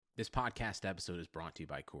This podcast episode is brought to you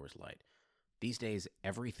by Coors Light. These days,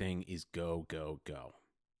 everything is go, go, go.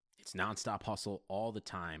 It's nonstop hustle all the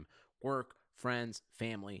time. Work, friends,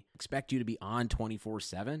 family expect you to be on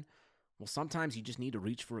 24/7. Well, sometimes you just need to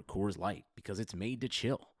reach for a Coors Light because it's made to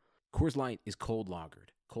chill. Coors Light is cold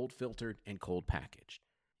lagered, cold filtered, and cold packaged.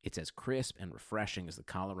 It's as crisp and refreshing as the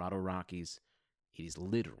Colorado Rockies. It is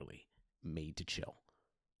literally made to chill.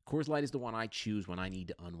 Coors Light is the one I choose when I need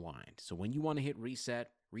to unwind. So when you want to hit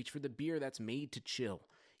reset, reach for the beer that's made to chill.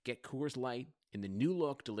 Get Coors Light in the new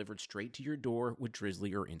look delivered straight to your door with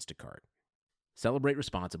Drizzly or Instacart. Celebrate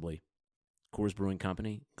responsibly. Coors Brewing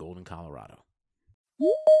Company, Golden, Colorado.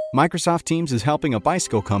 Microsoft Teams is helping a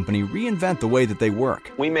bicycle company reinvent the way that they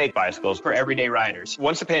work. We make bicycles for everyday riders.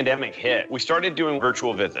 Once the pandemic hit, we started doing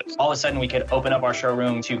virtual visits. All of a sudden, we could open up our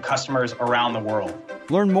showroom to customers around the world.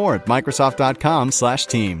 Learn more at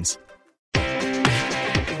Microsoft.com/Teams.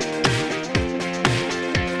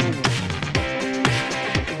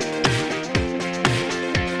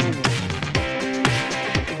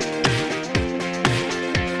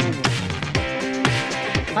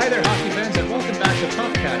 Hi there, hockey fans, and welcome back to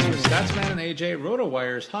Puckcast with Statsman and AJ,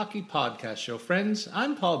 RotoWire's hockey podcast show. Friends,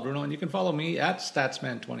 I'm Paul Bruno, and you can follow me at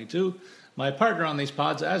Statsman22. My partner on these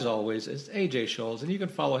pods, as always, is AJ Scholz, and you can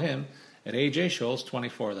follow him at AJ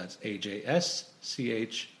Scholz24. That's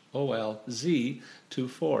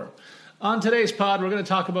AJSCHOLZ24. On today's pod, we're going to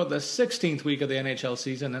talk about the 16th week of the NHL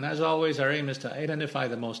season, and as always, our aim is to identify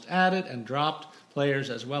the most added and dropped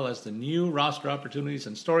players, as well as the new roster opportunities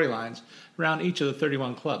and storylines around each of the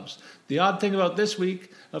 31 clubs. The odd thing about this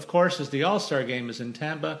week, of course, is the All-Star Game is in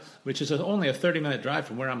Tampa, which is only a 30-minute drive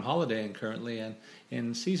from where I'm holidaying currently, and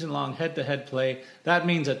in season-long head-to-head play, that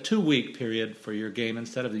means a 2-week period for your game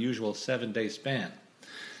instead of the usual 7-day span.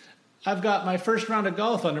 I've got my first round of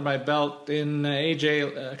golf under my belt in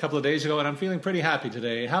AJ a couple of days ago, and I'm feeling pretty happy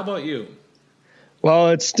today. How about you? Well,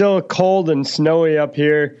 it's still cold and snowy up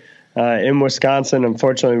here in Wisconsin.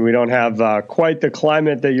 Unfortunately, we don't have quite the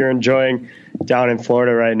climate that you're enjoying down in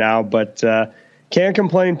Florida right now, but can't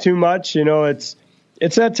complain too much. You know, it's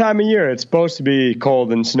that time of year. It's supposed to be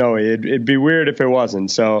cold and snowy. It'd be weird if it wasn't.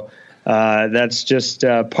 So that's just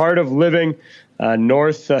part of living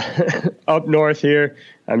up north here.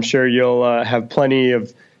 I'm sure you'll have plenty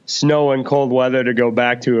of snow and cold weather to go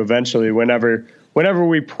back to eventually whenever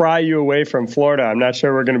we pry you away from Florida. I'm not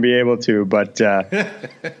sure we're going to be able to, but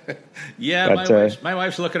yeah, my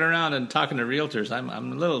wife's looking around and talking to realtors. I'm a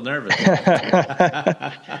little nervous.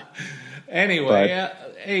 Anyway,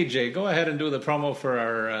 AJ, go ahead and do the promo for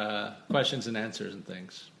our questions and answers and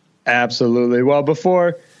things. Absolutely. Well,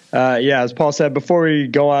 as Paul said, before we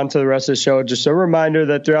go on to the rest of the show, just a reminder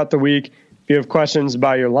that throughout the week, if you have questions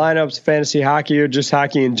about your lineups, fantasy hockey, or just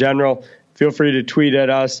hockey in general, feel free to tweet at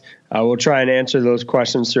us. We'll try and answer those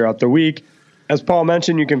questions throughout the week. As Paul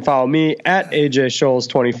mentioned, you can follow me at AJ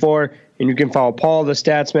Scholz24, and you can follow Paul the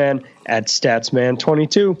Statsman at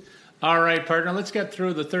Statsman22. All right, partner, let's get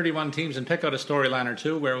through the 31 teams and pick out a storyline or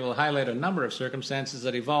two where we'll highlight a number of circumstances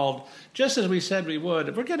that evolved just as we said we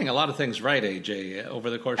would. We're getting a lot of things right, AJ, over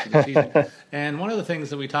the course of the season. And one of the things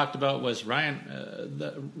that we talked about was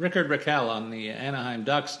Rickard Rakell on the Anaheim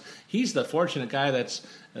Ducks. He's the fortunate guy that's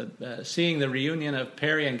seeing the reunion of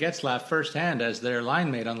Perry and Getzlaf firsthand as their line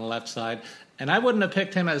mate on the left side. And I wouldn't have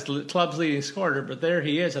picked him as the club's leading scorer, but there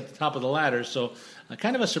he is at the top of the ladder. So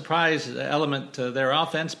kind of a surprise element to their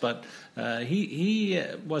offense, but he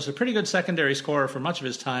was a pretty good secondary scorer for much of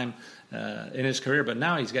his time in his career, but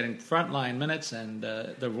now he's getting frontline minutes, and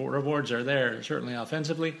the rewards are there, certainly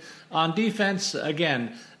offensively. On defense,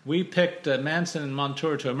 again, we picked Manson and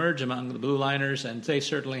Montour to emerge among the blue liners, and they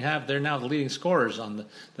certainly have. They're now the leading scorers on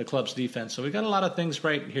the club's defense. So we got a lot of things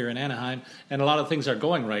right here in Anaheim, and a lot of things are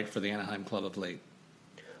going right for the Anaheim club of late.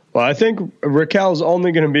 Well, I think Rakell's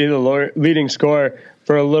only going to be the leading scorer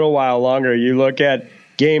for a little while longer. You look at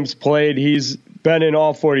games played, he's been in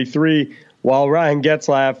all 43, while Ryan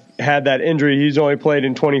Getzlaf had that injury. He's only played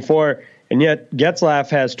in 24, and yet Getzlaf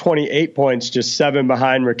has 28 points, just 7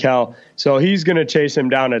 behind Rakell. So he's going to chase him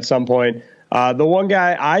down at some point. The one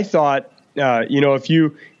guy I thought, if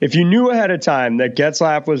you knew ahead of time that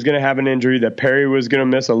Getzlaf was going to have an injury, that Perry was going to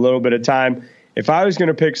miss a little bit of time, if I was going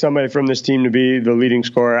to pick somebody from this team to be the leading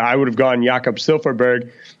scorer, I would have gone Jakob Silfverberg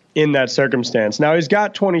in that circumstance. Now, he's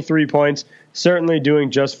got 23 points, certainly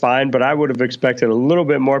doing just fine, but I would have expected a little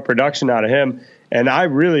bit more production out of him, and I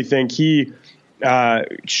really think he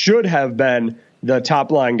should have been the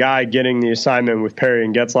top-line guy getting the assignment with Perry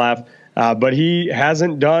and Getzlaf, but he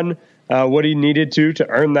hasn't done what he needed to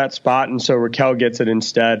earn that spot, and so Rakell gets it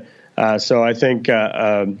instead. So I think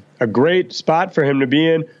a great spot for him to be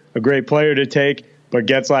in, a great player to take, but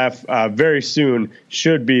Getzlaf very soon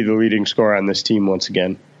should be the leading scorer on this team once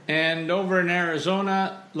again. And over in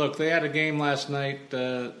Arizona, look, they had a game last night,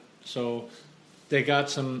 so they got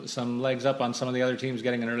some legs up on some of the other teams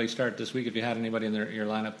getting an early start this week if you had anybody in your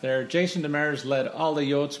lineup there. Jason Demers led all the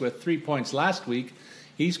Yotes with 3 points last week.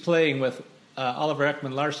 He's playing with Oliver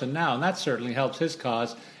Ekman-Larsson now, and that certainly helps his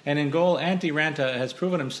cause. And in goal, Antti Ranta has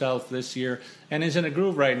proven himself this year and is in a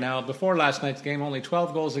groove right now. Before last night's game, only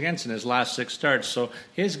 12 goals against in his last 6 starts. So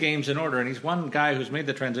his game's in order, and he's one guy who's made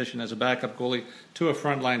the transition as a backup goalie to a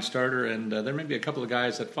frontline starter. And there may be a couple of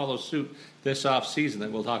guys that follow suit this offseason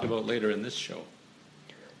that we'll talk about later in this show.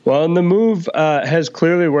 Well, and the move has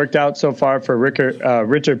clearly worked out so far for Richard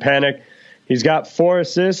Panik. He's got 4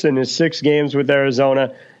 assists in his 6 games with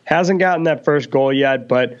Arizona. Hasn't gotten that first goal yet,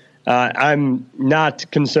 but I'm not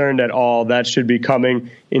concerned at all. That should be coming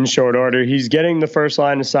in short order. He's getting the first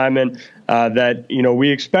line assignment that we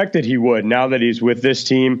expected he would now that he's with this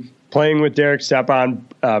team, playing with Derek Stepan,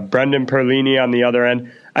 Brendan Perlini on the other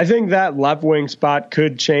end. I think that left wing spot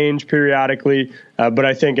could change periodically, but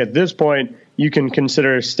I think at this point you can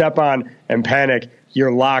consider Stepan and Panik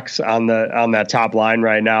your locks on that top line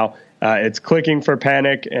right now. It's clicking for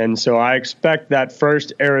Panik, and so I expect that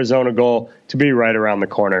first Arizona goal to be right around the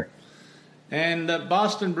corner. And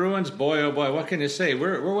Boston Bruins, boy, oh boy, what can you say?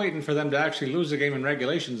 We're waiting for them to actually lose a game in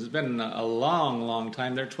regulations. It's been a long, long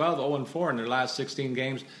time. They're 12-0-4 in their last 16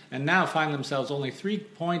 games, and now find themselves only 3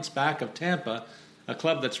 points back of Tampa, a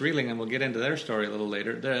club that's reeling, and we'll get into their story a little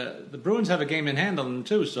later. The Bruins have a game in hand on them,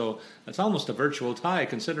 too, so it's almost a virtual tie,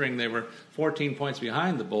 considering they were 14 points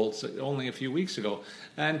behind the Bolts only a few weeks ago.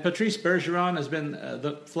 And Patrice Bergeron has been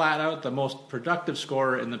flat-out the most productive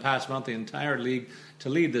scorer in the past month, the entire league, to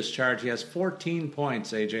lead this charge. He has 14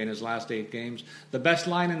 points, AJ, in his last 8 games. The best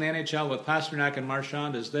line in the NHL with Pasternak and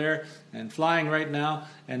Marchand is there and flying right now.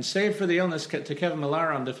 And save for the illness to Kevin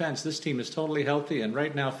Millar on defense, this team is totally healthy and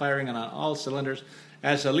right now firing on all cylinders.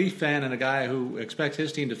 As a Leaf fan and a guy who expects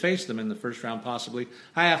his team to face them in the first round possibly,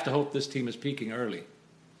 I have to hope this team is peaking early.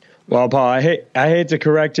 Well, Paul, I hate to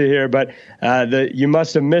correct you here, but you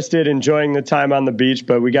must have missed it enjoying the time on the beach.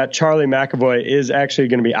 But we got Charlie McAvoy is actually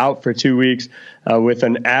going to be out for 2 weeks with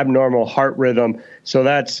an abnormal heart rhythm. So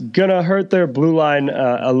that's going to hurt their blue line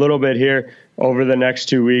a little bit here over the next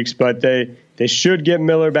 2 weeks. But they should get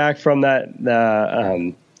Miller back from that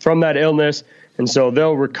illness, and so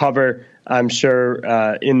they'll recover, I'm sure,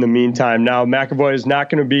 in the meantime. Now, McAvoy is not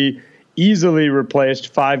going to be easily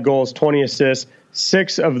replaced. 5 goals, 20 assists.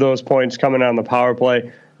 6 of those points coming on the power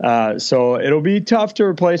play. So it'll be tough to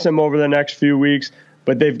replace him over the next few weeks,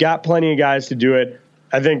 but they've got plenty of guys to do it.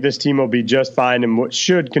 I think this team will be just fine and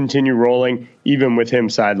should continue rolling even with him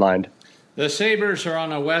sidelined. The Sabres are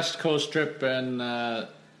on a West Coast trip, and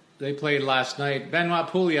they played last night. Benoit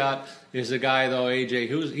Pouliot is a guy, though,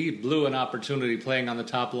 AJ, he blew an opportunity playing on the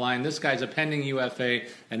top line. This guy's a pending UFA,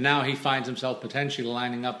 and now he finds himself potentially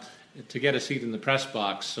lining up to get a seat in the press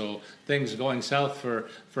box. So things going south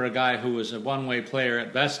for a guy who was a one-way player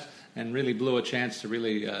at best and really blew a chance to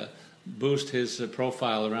really boost his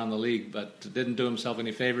profile around the league, but didn't do himself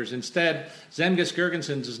any favors. Instead, Zemgus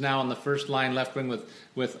Girgensons is now on the first line left wing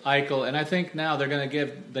with Eichel, and I think now they're going to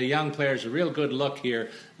give the young players a real good look here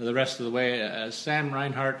the rest of the way. Sam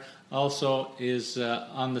Reinhart also is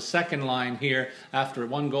on the second line here after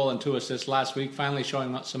 1 goal and 2 assists last week, finally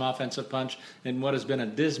showing some offensive punch in what has been a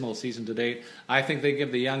dismal season to date. I think they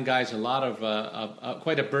give the young guys a lot of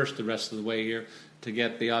quite a burst the rest of the way here to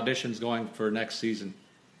get the auditions going for next season.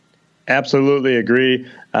 Absolutely agree.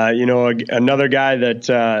 Another guy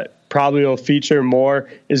that probably will feature more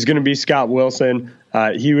is going to be Scott Wilson.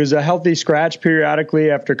 He was a healthy scratch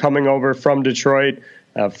periodically after coming over from Detroit,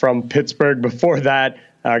 from Pittsburgh before that.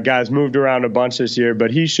 Guys moved around a bunch this year,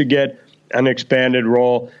 but he should get an expanded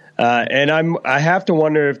role. And I have to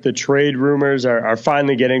wonder if the trade rumors are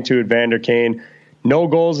finally getting to Evander Kane. No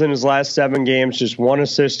goals in his last 7 games, just 1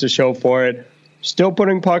 assist to show for it. Still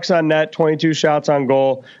putting pucks on net, 22 shots on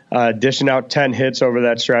goal, dishing out 10 hits over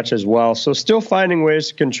that stretch as well. So still finding ways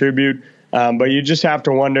to contribute, but you just have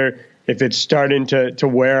to wonder if it's starting to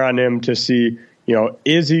wear on him to see,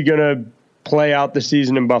 is he going to play out the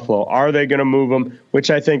season in Buffalo? Are they going to move him, which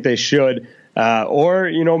I think they should? Or,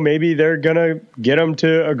 maybe they're going to get him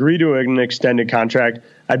to agree to an extended contract.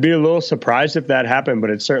 I'd be a little surprised if that happened, but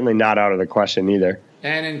it's certainly not out of the question either.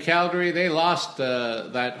 And in Calgary, they lost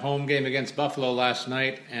that home game against Buffalo last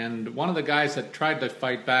night. And one of the guys that tried to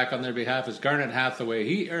fight back on their behalf is Garnet Hathaway.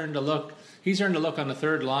 He's earned a look on the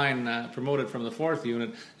third line, promoted from the fourth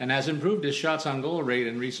unit, and has improved his shots on goal rate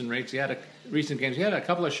in recent games. He had a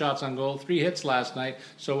couple of shots on goal, 3 hits last night,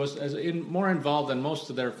 so was more involved than most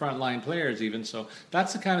of their frontline players even. So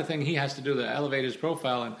that's the kind of thing he has to do to elevate his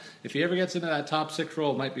profile. And if he ever gets into that top 6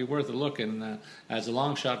 role, it might be worth a look as a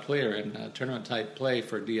long shot player in tournament type play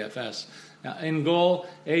for DFS. Now, in goal,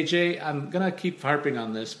 AJ, I'm going to keep harping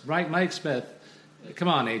on this. Mike Smith. Come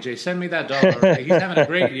on, AJ, send me that $1. Right? He's having a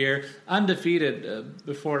great year, undefeated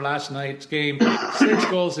before last night's game.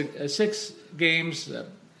 6 games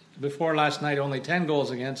before last night, only 10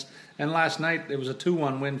 goals against. And last night it was a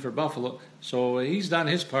 2-1 win for Buffalo. So he's done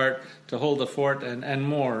his part to hold the fort and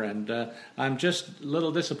more. And I'm just a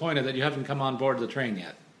little disappointed that you haven't come on board the train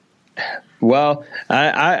yet. Well,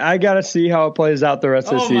 I got to see how it plays out the rest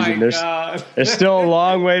of the season. There's still a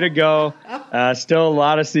long way to go. Still a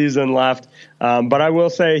lot of season left. But I will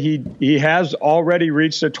say he has already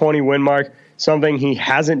reached a 20-win mark, something he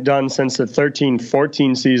hasn't done since the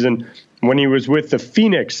 13-14 season when he was with the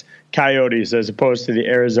Phoenix Coyotes as opposed to the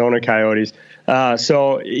Arizona Coyotes.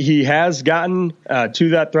 So he has gotten to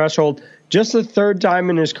that threshold. Just the third time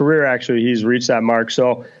in his career, actually, he's reached that mark.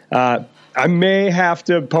 So I may have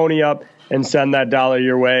to pony up and send that $1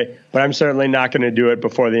 your way, but I'm certainly not going to do it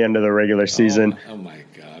before the end of the regular season. Oh my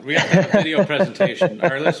God. We have to have a video presentation.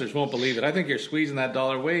 Our listeners won't believe it. I think you're squeezing that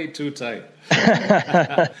 $1 way too tight.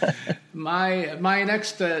 The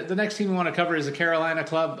next team we want to cover is the Carolina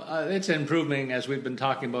Club. It's improving, as we've been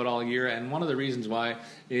talking about all year, and one of the reasons why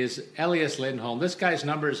is Elias Lindholm. This guy's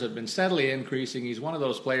numbers have been steadily increasing. He's one of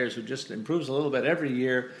those players who just improves a little bit every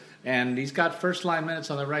year, and he's got first-line minutes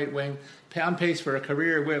on the right wing, on pace for a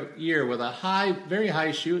career year with a very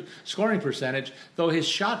high scoring percentage, though his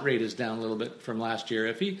shot rate is down a little bit from last year.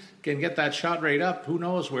 If he can get that shot rate up, who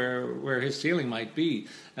knows where his ceiling might be.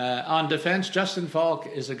 On defense, Justin Falk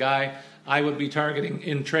is a guy I would be targeting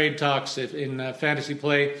in trade talks in fantasy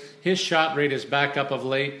play. His shot rate is back up of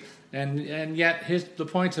late. And yet the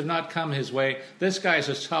points have not come his way. This guy's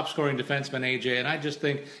a top-scoring defenseman, AJ, and I just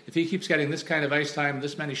think if he keeps getting this kind of ice time,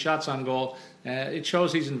 this many shots on goal, it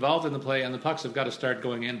shows he's involved in the play, and the pucks have got to start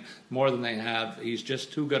going in more than they have. He's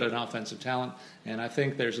just too good an offensive talent, and I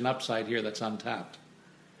think there's an upside here that's untapped.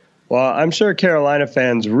 Well, I'm sure Carolina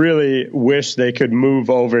fans really wish they could move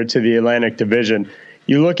over to the Atlantic Division.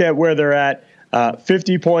 You look at where they're at,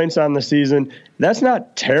 50 points on the season. That's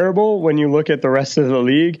not terrible when you look at the rest of the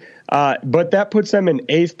league, but that puts them in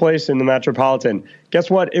 8th place in the Metropolitan. Guess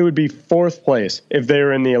what? It would be 4th place if they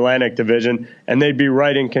were in the Atlantic Division, and they'd be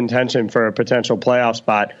right in contention for a potential playoff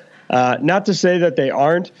spot. Not to say that they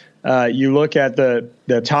aren't. You look at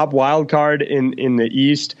the top wild card in the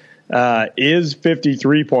East is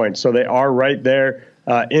 53 points, so they are right there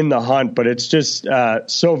in the hunt, but it's just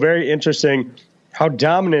so very interesting how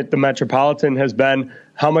dominant the Metropolitan has been,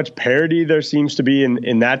 how much parity there seems to be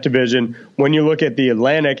in that division. When you look at the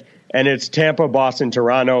Atlantic, and it's Tampa, Boston,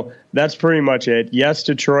 Toronto, that's pretty much it. Yes,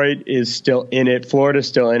 Detroit is still in it. Florida's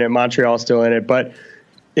still in it. Montreal's still in it. But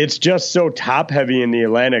it's just so top-heavy in the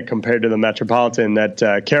Atlantic compared to the Metropolitan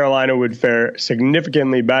that Carolina would fare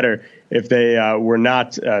significantly better if they were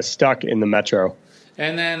not stuck in the Metro.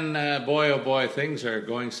 And then, boy, oh boy, things are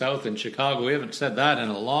going south in Chicago. We haven't said that in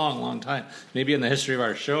a long, long time. Maybe in the history of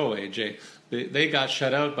our show, AJ. They got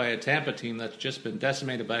shut out by a Tampa team that's just been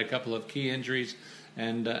decimated by a couple of key injuries.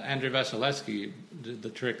 And Andrei Vasilevsky did the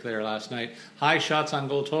trick there last night. High shots on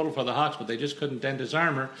goal total for the Hawks, but they just couldn't dent his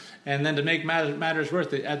armor. And then to make matters worse,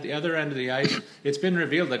 at the other end of the ice, it's been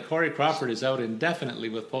revealed that Corey Crawford is out indefinitely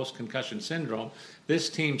with post-concussion syndrome. This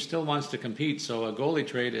team still wants to compete, so a goalie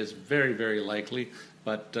trade is very, very likely.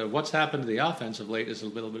 But what's happened to the offense of late is a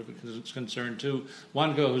little bit of a concern, too.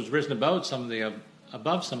 One guy who's risen above some of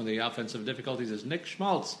the offensive difficulties is Nick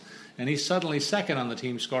Schmaltz. And he's suddenly second on the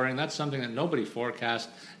team scoring. That's something that nobody forecast.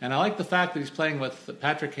 And I like the fact that he's playing with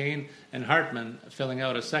Patrick Kane and Hartman filling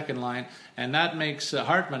out a second line. And that makes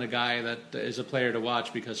Hartman a guy that is a player to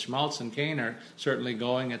watch because Schmaltz and Kane are certainly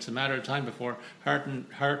going. It's a matter of time before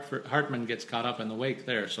Hartman gets caught up in the wake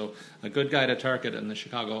there. So a good guy to target in the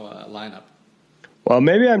Chicago lineup. Well,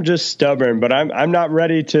 maybe I'm just stubborn, but I'm not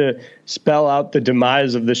ready to spell out the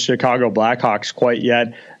demise of the Chicago Blackhawks quite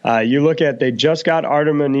yet. You look at, they just got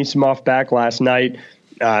Artem Anisimov back last night.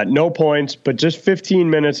 No points, but just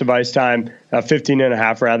 15 minutes of ice time, 15 and a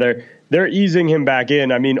half rather. They're easing him back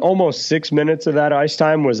in. I mean, almost 6 minutes of that ice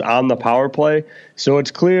time was on the power play. So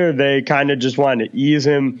it's clear they kind of just wanted to ease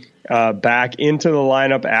him back into the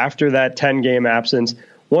lineup after that 10-game absence.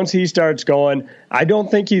 once he starts going, I don't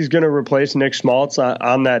think he's going to replace Nick Schmaltz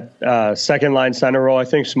on that second line center role. I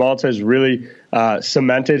think Schmaltz has really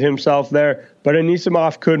cemented himself there, but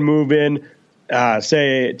Anisimov could move in,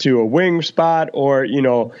 say, to a wing spot, or,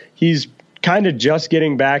 he's kind of just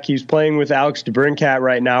getting back. He's playing with Alex DeBrincat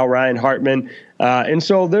right now, Ryan Hartman. And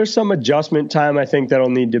so there's some adjustment time I think that'll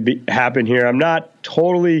need to happen here. I'm not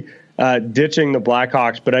totally ditching the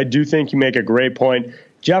Blackhawks, but I do think you make a great point.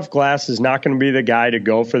 Jeff Glass is not going to be the guy to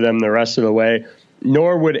go for them the rest of the way,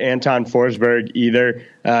 nor would Anton Forsberg either.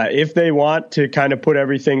 If they want to kind of put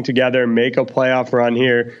everything together and make a playoff run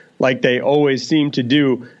here, like they always seem to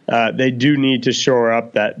do, they do need to shore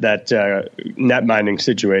up that net minding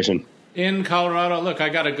situation. In Colorado, look, I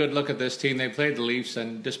got a good look at this team. They played the Leafs,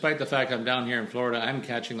 and despite the fact I'm down here in Florida, I'm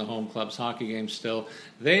catching the home club's hockey games still.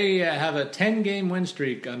 They have a 10-game win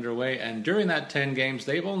streak underway, and during that 10 games,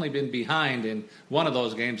 they've only been behind in one of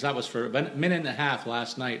those games. That was for a minute and a half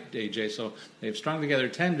last night, AJ. So they've strung together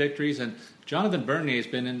 10 victories, and Jonathan Bernier has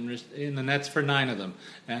been in the nets for 9 of them.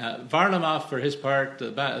 Varlamov, for his part,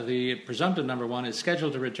 the presumptive number 1, is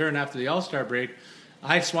scheduled to return after the All-Star break.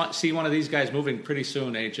 I see one of these guys moving pretty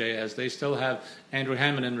soon, AJ, as they still have Andrew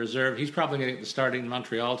Hammond in reserve. He's probably going to get the start in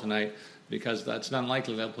Montreal tonight, because that's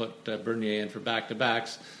unlikely they'll put Bernier in for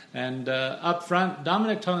back-to-backs. And up front,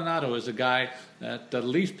 Dominic Toninato is a guy that the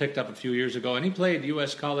Leafs picked up a few years ago, and he played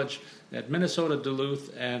U.S. college at Minnesota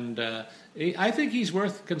Duluth, and I think he's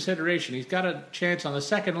worth consideration. He's got a chance on the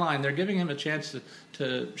second line. They're giving him a chance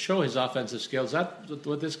to show his offensive skills. That's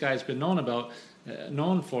what this guy's been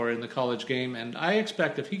known for in the college game, and I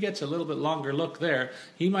expect if he gets a little bit longer look there,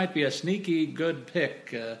 he might be a sneaky good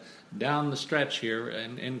pick down the stretch here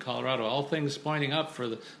in Colorado. All things pointing up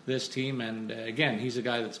for this team, and again, he's a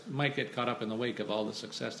guy that might get caught up in the wake of all the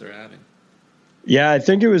success they're having. Yeah, I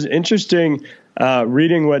think it was interesting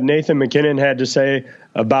reading what Nathan MacKinnon had to say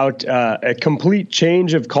about a complete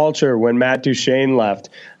change of culture when Matt Duchene left.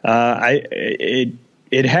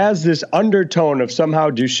 It has this undertone of somehow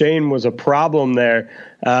Duchene was a problem there,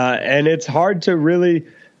 and it's hard to really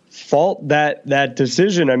fault that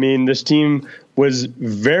decision. I mean, this team was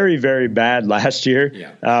very, very bad last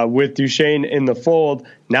year with Duchene in the fold.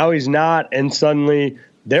 Now he's not, and suddenly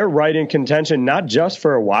they're right in contention, not just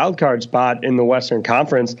for a wild card spot in the Western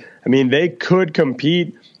Conference. I mean, they could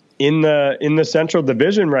compete in the Central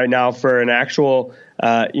Division right now for an actual,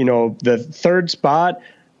 the third spot.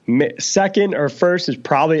 Second or first is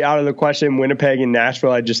probably out of the question. Winnipeg and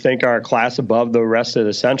Nashville, I just think, are a class above the rest of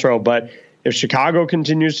the Central. But if Chicago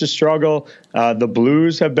continues to struggle, the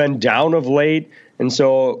Blues have been down of late, and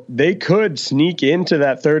so they could sneak into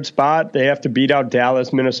that third spot. They have to beat out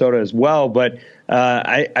Dallas, Minnesota as well. But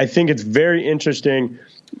I think it's very interesting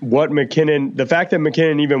the fact that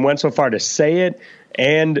MacKinnon even went so far to say it,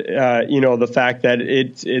 and the fact that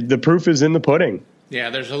the proof is in the pudding. Yeah,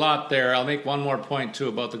 there's a lot there. I'll make one more point, too,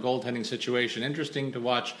 about the goaltending situation. Interesting to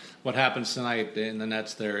watch what happens tonight in the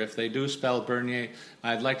nets there. If they do spell Bernier,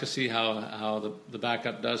 I'd like to see how the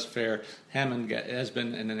backup does fare. Hammond has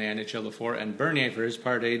been in the NHL before, and Bernier, for his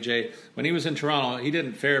part, AJ, when he was in Toronto, he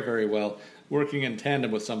didn't fare very well working in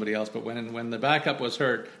tandem with somebody else, but when the backup was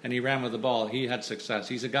hurt and he ran with the ball, he had success.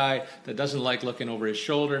 He's a guy that doesn't like looking over his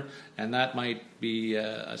shoulder, and that might be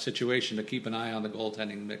a situation to keep an eye on the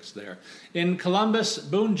goaltending mix there. In Columbus,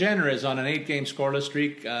 Boone Jenner is on an 8-game scoreless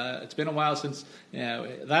streak. It's been a while since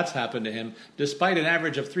that's happened to him. Despite an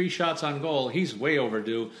average of 3 shots on goal, he's way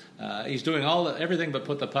overdue. He's doing everything but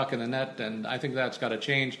put the puck in the net, and I think that's got to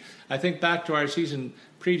change. I think back to our season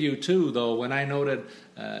preview too, though, when I noted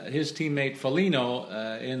his teammate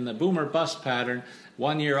Foligno in the boomer bust pattern,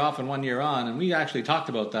 1 year off and 1 year on, and we actually talked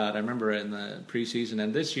about that, I remember, in the preseason,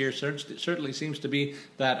 and this year certainly seems to be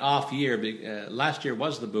that off year. Last year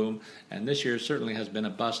was the boom, and this year certainly has been a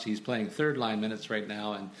bust. He's playing third-line minutes right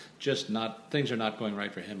now, and things are not going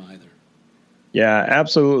right for him either. Yeah,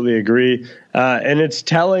 absolutely agree. And it's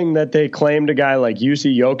telling that they claimed a guy like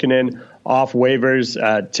Jussi Jokinen off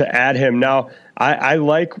waivers to add him. Now, I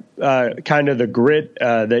like kind of the grit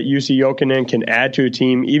that Jussi Jokinen can add to a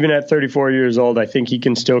team. Even at 34 years old, I think he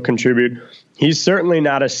can still contribute. He's certainly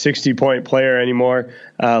not a 60-point player anymore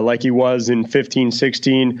like he was in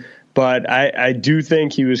 15-16, but I do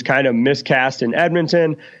think he was kind of miscast in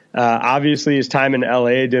Edmonton. Obviously, his time in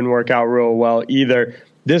LA didn't work out real well either.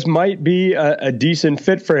 This might be a decent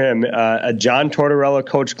fit for him, a John Tortorella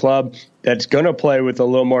coach club that's going to play with a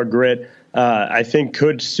little more grit. I think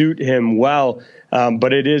could suit him well,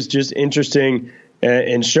 but it is just interesting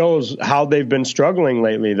and shows how they've been struggling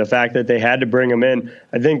lately, the fact that they had to bring him in.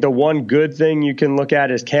 I think the one good thing you can look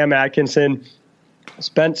at is Cam Atkinson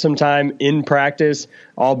spent some time in practice,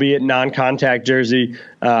 albeit non-contact jersey,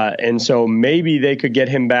 and so maybe they could get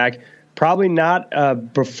him back. Probably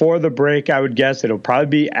not before the break, I would guess. It'll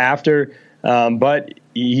probably be after, but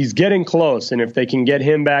he's getting close, and if they can get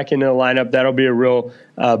him back into the lineup, that'll be a real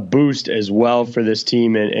boost as well for this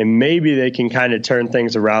team, and maybe they can kind of turn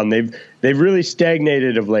things around. They've really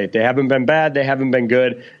stagnated of late. They haven't been bad, they haven't been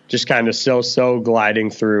good, just kind of so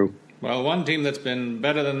gliding through. Well, one team that's been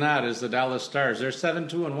better than that is the Dallas Stars. They're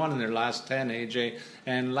 7-2-1 in their last 10, AJ.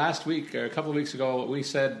 And last week, or a couple of weeks ago, we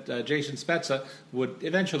said Jason Spezza would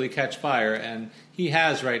eventually catch fire, and he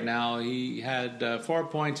has right now. He had 4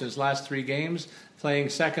 points in his last 3 games, playing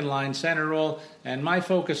second-line center role. And my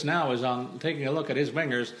focus now is on taking a look at his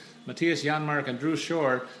wingers, Matthias Janmark and Drew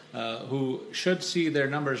Shore, who should see their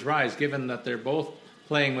numbers rise, given that they're both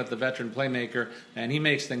playing with the veteran playmaker, and he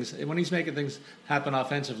makes things, when he's making things happen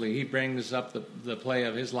offensively, he brings up the play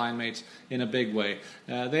of his line mates in a big way.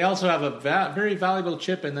 They also have a very valuable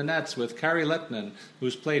chip in the nets with Kari Lehtinen,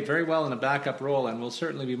 who's played very well in a backup role and will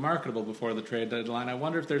certainly be marketable before the trade deadline. I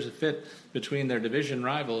wonder if there's a fit between their division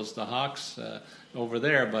rivals, the Hawks, over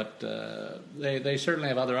there, but they certainly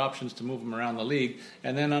have other options to move them around the league.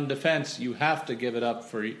 And then on defense, you have to give it up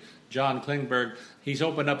for John Klingberg. He's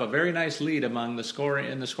opened up a very nice lead in the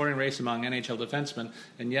scoring race among NHL defensemen,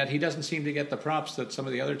 and yet he doesn't seem to get the props that some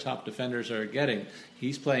of the other top defenders are getting.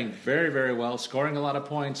 He's playing very, very well, scoring a lot of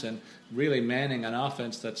points, and really manning an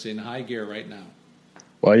offense that's in high gear right now.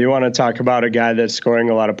 Well, you want to talk about a guy that's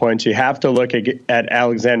scoring a lot of points, you have to look at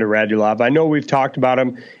Alexander Radulov. I know we've talked about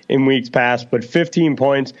him in weeks past, but 15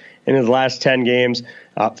 points in his last 10 games,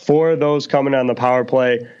 4 of those coming on the power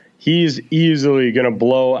play. He's easily going to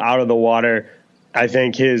blow out of the water, I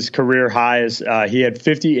think, his career highs. He had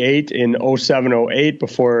 58 in 07-08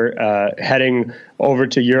 before heading over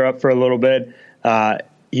to Europe for a little bit.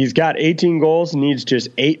 He's got 18 goals, needs just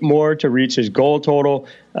 8 more to reach his goal total.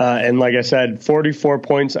 And like I said, 44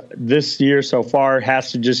 points this year so far,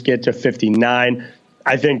 has to just get to 59.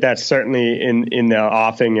 I think that's certainly in the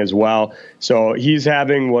offing as well. So he's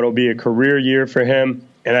having what will be a career year for him,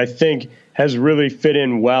 and I think has really fit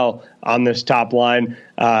in well on this top line.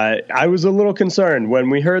 I was a little concerned when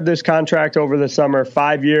we heard this contract over the summer,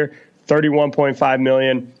 5-year, $31.5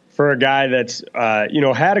 million for a guy that's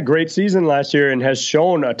had a great season last year and has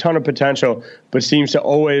shown a ton of potential, but seems to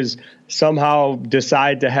always somehow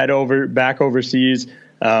decide to head back overseas.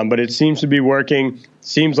 But it seems to be working.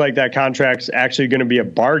 Seems like that contract's actually going to be a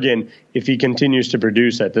bargain if he continues to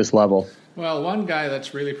produce at this level. Well, one guy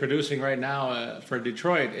that's really producing right now for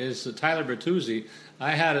Detroit is Tyler Bertuzzi.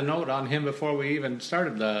 I had a note on him before we even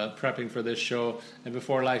started prepping for this show and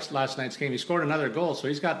before last night's game. He scored another goal, so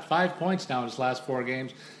he's got 5 points now in his last 4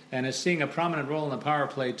 games and is seeing a prominent role in the power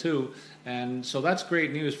play too. And so that's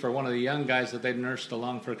great news for one of the young guys that they've nursed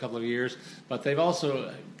along for a couple of years. But they've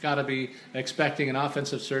also got to be expecting an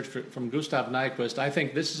offensive surge from Gustav Nyquist. I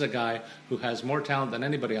think this is a guy who has more talent than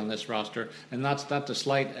anybody on this roster, and that's not to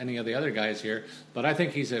slight any of the other guys here. But I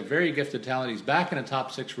think he's a very gifted talent. He's back in a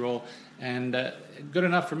top 6 role, and good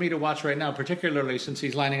enough for me to watch right now, particularly since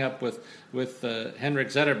he's lining up with Henrik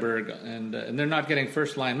Zetterberg, and they're not getting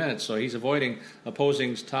first-line minutes, so he's avoiding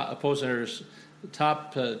opposers'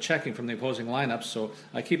 top checking from the opposing lineups. So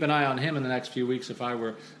I keep an eye on him in the next few weeks if I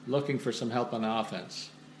were looking for some help on the offense.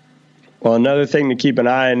 Well, another thing to keep an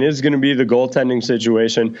eye on is going to be the goaltending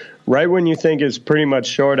situation. Right when you think it's pretty much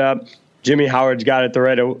shored up, Jimmy Howard's got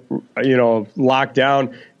it locked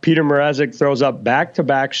down. Peter Mrazek throws up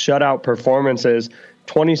back-to-back shutout performances,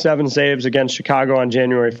 27 saves against Chicago on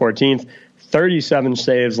January 14th, 37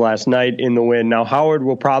 saves last night in the win. Now, Howard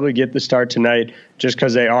will probably get the start tonight just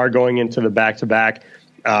because they are going into the back-to-back.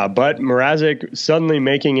 But Mrazek suddenly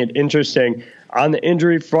making it interesting. On the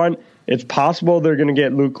injury front, it's possible they're going to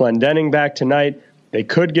get Luke Glendening back tonight. They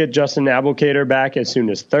could get Justin Abelkader back as soon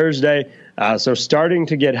as Thursday. So starting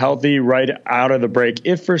to get healthy right out of the break.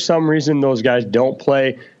 If for some reason those guys don't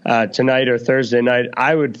play tonight or Thursday night,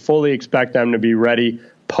 I would fully expect them to be ready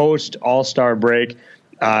post All-Star break.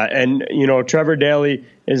 And Trevor Daley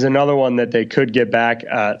is another one that they could get back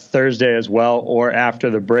Thursday as well or after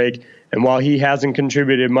the break. And while he hasn't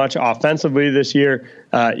contributed much offensively this year,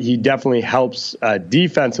 he definitely helps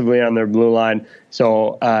defensively on their blue line.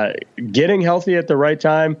 So getting healthy at the right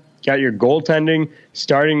time, got your goaltending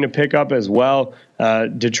starting to pick up as well.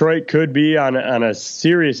 Detroit could be on a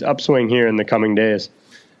serious upswing here in the coming days.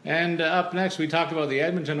 And up next, we talked about the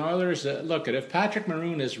Edmonton Oilers. Look, if Patrick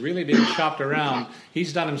Maroon is really being shopped around,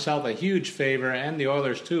 he's done himself a huge favor, and the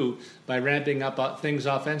Oilers too, by ramping up things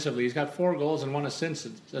offensively. He's got 4 goals and 1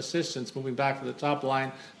 assist since moving back to the top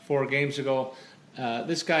line 4 games ago.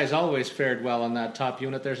 This guy's always fared well in that top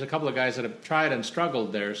unit. There's a couple of guys that have tried and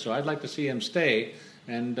struggled there, so I'd like to see him stay.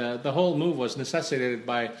 And the whole move was necessitated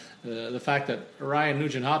by the fact that Ryan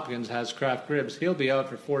Nugent-Hopkins has craft ribs. He'll be out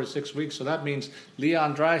for 4 to 6 weeks, so that means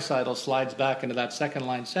Leon Draisaitl slides back into that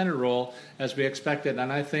second-line center role as we expected.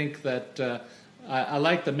 And I think that I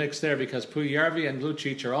like the mix there because Puljujarvi and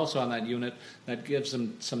Lucic are also on that unit. That gives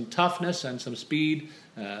them some toughness and some speed,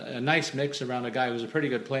 a nice mix around a guy who's a pretty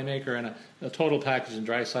good playmaker, and a total package in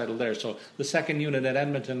Draisaitl there. So the second unit at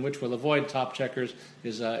Edmonton, which will avoid top checkers,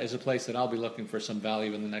 is a place that I'll be looking for some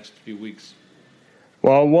value in the next few weeks.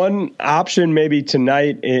 Well, one option maybe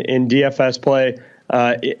tonight in DFS play,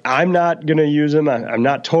 I'm not going to use him. I'm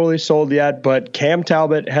not totally sold yet, but Cam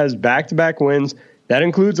Talbot has back-to-back wins. That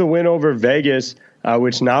includes a win over Vegas,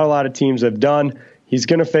 which not a lot of teams have done. He's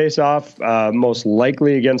going to face off most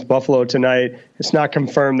likely against Buffalo tonight. It's not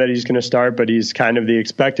confirmed that he's going to start, but he's kind of the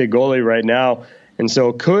expected goalie right now. And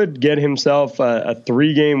so could get himself a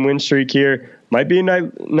 3-game win streak here. Might be a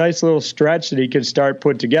nice little stretch that he could start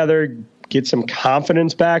put together, get some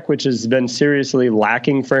confidence back, which has been seriously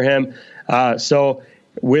lacking for him. So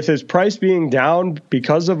with his price being down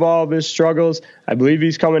because of all of his struggles, I believe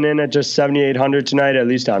he's coming in at just $7,800 tonight, at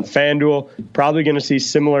least on FanDuel. Probably going to see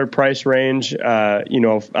similar price range, on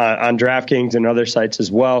DraftKings and other sites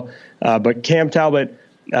as well. But Cam Talbot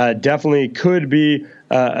definitely could be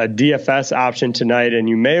a DFS option tonight, and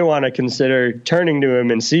you may want to consider turning to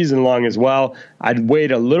him in season long as well. I'd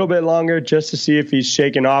wait a little bit longer just to see if he's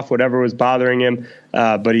shaken off whatever was bothering him,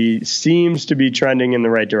 but he seems to be trending in the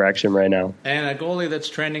right direction right now. And a goalie that's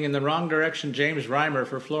trending in the wrong direction, James Reimer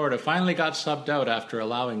for Florida, finally got subbed out after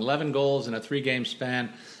allowing 11 goals in a 3-game span.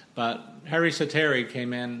 But Harry Sateri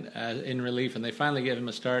came in relief, and they finally gave him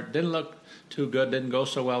a start. Didn't look too good, didn't go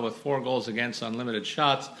so well with 4 goals against unlimited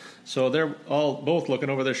shots. So they're both looking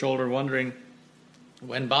over their shoulder, wondering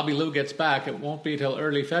when Bobby Lou gets back. It won't be till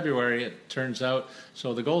early February, it turns out.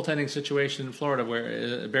 So the goaltending situation in Florida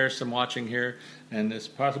it bears some watching here, and it's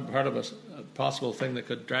part of a possible thing that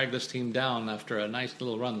could drag this team down after a nice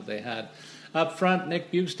little run that they had. Up front,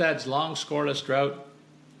 Nick Bjugstad's long scoreless drought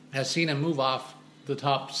has seen him move off the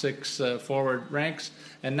top 6 forward ranks,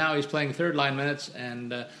 and now he's playing third-line minutes,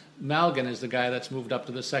 and Malgin is the guy that's moved up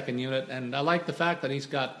to the second unit, and I like the fact that he's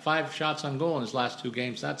got 5 shots on goal in his last 2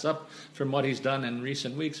 games. That's up from what he's done in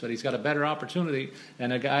recent weeks, but he's got a better opportunity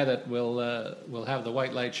and a guy that will have the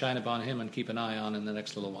white light shine upon him and keep an eye on in the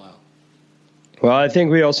next little while. Well, I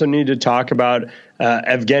think we also need to talk about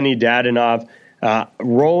Evgeny Dadonov.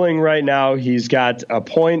 Rolling right now, he's got a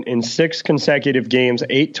point in 6 consecutive games,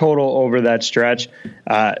 8 total over that stretch.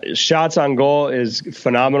 Shots on goal is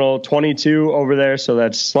phenomenal, 22 over there, so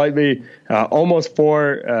that's slightly almost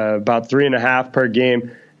 4, about 3.5 per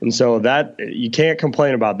game. And so that you can't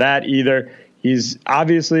complain about that either. He's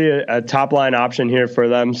obviously a top-line option here for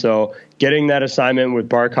them, so getting that assignment with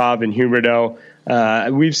Barkov and Huberdeau,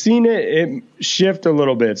 we've seen it shift a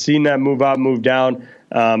little bit, seen that move up, move down.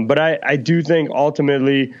 But I do think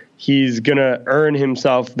ultimately he's going to earn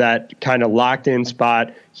himself that kind of locked-in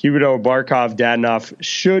spot. Huberdeau, Barkov, Dadonov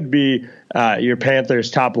should be your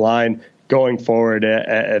Panthers' top line going forward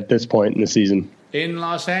at this point in the season. In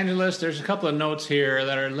Los Angeles, there's a couple of notes here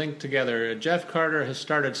that are linked together. Jeff Carter has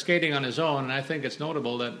started skating on his own, and I think it's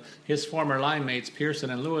notable that his former line mates, Pearson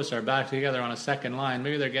and Lewis, are back together on a second line.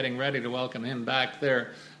 Maybe they're getting ready to welcome him back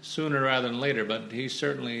there sooner rather than later, but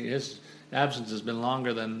his absence has been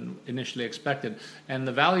longer than initially expected. And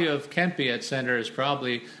the value of Kempe at center is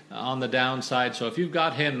probably on the downside. So if you've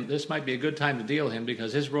got him, this might be a good time to deal him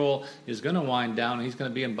because his role is going to wind down. And he's going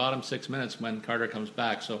to be in bottom 6 minutes when Carter comes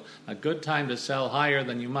back. So a good time to sell higher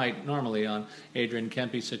than you might normally on Adrian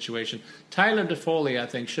Kempe's situation. Tyler Toffoli, I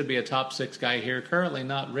think, should be a top 6 guy here. Currently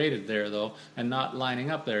not rated there, though, and not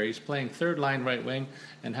lining up there. He's playing third line right wing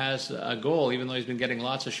and has a goal, even though he's been getting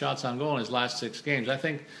lots of shots on goal in his last 6 games. I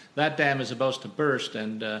think that dam is about to burst,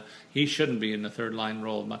 and he shouldn't be in the third line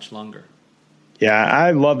role much longer. Yeah,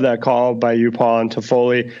 I love that call by you, Paul, and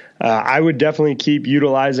Toffoli. I would definitely keep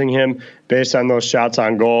utilizing him based on those shots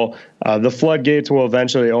on goal. The floodgates will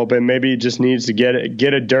eventually open. Maybe he just needs to get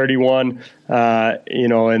a dirty one,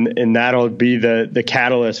 and that'll be the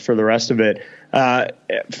catalyst for the rest of it.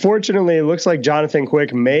 Fortunately, it looks like Jonathan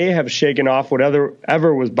Quick may have shaken off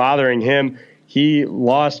whatever was bothering him. He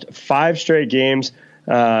lost 5 straight games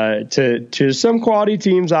to some quality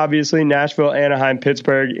teams, obviously, Nashville, Anaheim,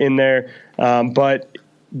 Pittsburgh in there, but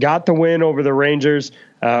got the win over the Rangers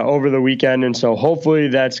over the weekend. And so hopefully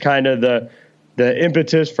that's kind of the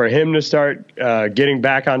impetus for him to start getting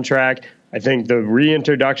back on track. I think the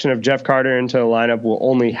reintroduction of Jeff Carter into the lineup will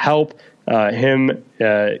only help him,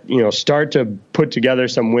 start to put together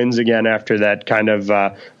some wins again after that kind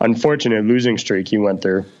of unfortunate losing streak he went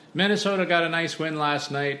through. Minnesota got a nice win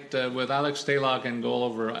last night with Alex Stalock in goal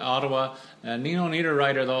over Ottawa. Nino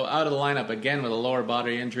Niederreiter, though, out of the lineup again with a lower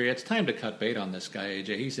body injury. It's time to cut bait on this guy,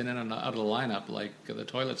 AJ. He's in and out of the lineup like the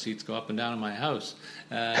toilet seats go up and down in my house.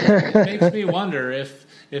 It makes me wonder if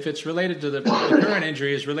it's related to the current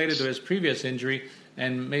injury is related to his previous injury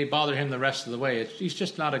and may bother him the rest of the way. He's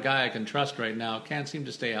just not a guy I can trust right now. Can't seem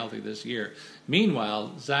to stay healthy this year.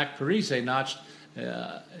 Meanwhile, Zach Parise notched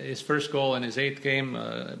his first goal in his 8th game,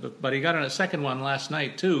 but he got a second one last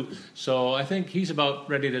night too. So I think he's about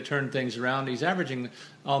ready to turn things around. He's averaging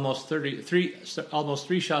almost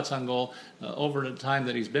 3 shots on goal over the time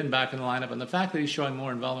that he's been back in the lineup, and the fact that he's showing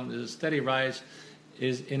more involvement is a steady rise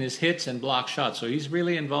is in his hits and block shots. So he's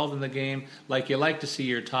really involved in the game, like you like to see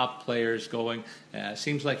your top players going.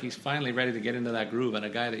 Seems like he's finally ready to get into that groove, and a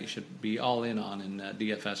guy that you should be all in on in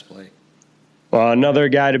DFS play. Well, another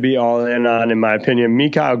guy to be all in on, in my opinion,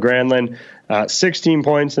 Mikael Granlund, 16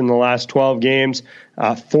 points in the last 12 games,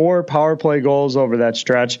 4 power play goals over that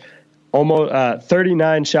stretch, almost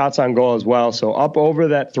 39 shots on goal as well, so up over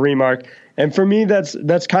that 3 mark. And for me,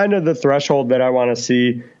 that's kind of the threshold that I want to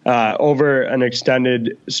see over an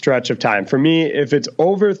extended stretch of time. For me, if it's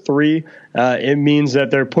over 3, it means that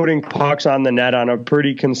they're putting pucks on the net on a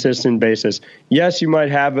pretty consistent basis. Yes, you might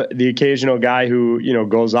have the occasional guy who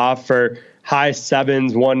goes off for high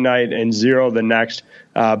 7s one night and 0 the next.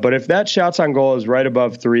 But if that shots on goal is right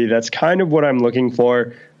above 3, that's kind of what I'm looking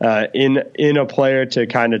for in a player to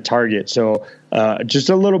kind of target. So just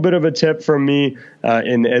a little bit of a tip from me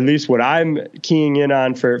in at least what I'm keying in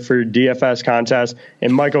on for DFS contests.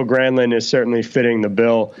 And Michael Granlund is certainly fitting the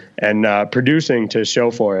bill and producing to show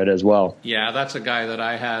for it as well. Yeah, that's a guy that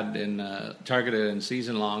I had targeted in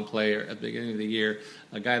season-long play at the beginning of the year.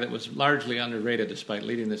 A guy that was largely underrated despite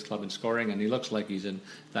leading this club in scoring, and he looks like he's in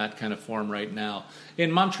that kind of form right now.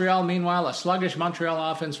 In Montreal, meanwhile, a sluggish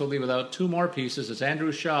Montreal offense will be without 2 more pieces as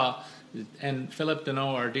Andrew Shaw and Philip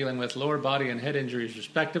Deneau are dealing with lower body and head injuries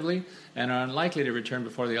respectively and are unlikely to return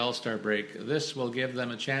before the All-Star break. This will give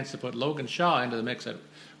them a chance to put Logan Shaw into the mix at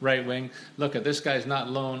right wing. Look, this guy's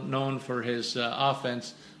not known for his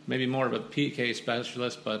offense, maybe more of a PK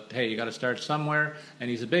specialist, but hey, you got to start somewhere, and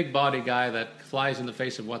he's a big body guy that flies in the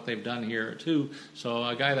face of what they've done here too, so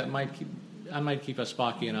a guy that I might keep a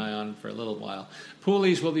Spocky an eye on for a little while.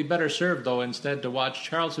 Poolies will be better served, though, instead to watch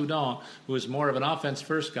Charles Hudon, who is more of an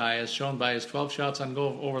offense-first guy, as shown by his 12 shots on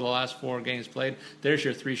goal over the last 4 games played. There's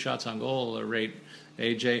your 3 shots on goal rate,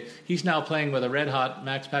 AJ. He's now playing with a red-hot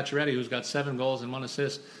Max Pacioretty, who's got 7 goals and 1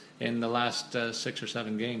 assist in the last 6 or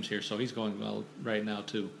 7 games here, so he's going well right now,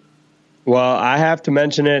 too. Well, I have to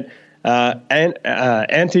mention it.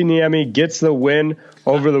 Antti Niemi gets the win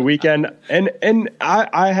over the weekend, and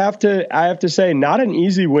I have to say, not an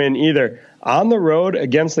easy win either. On the road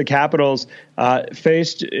against the Capitals,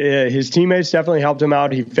 faced his teammates definitely helped him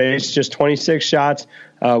out. He faced just 26 shots,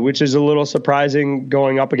 which is a little surprising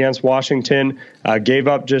going up against Washington. Gave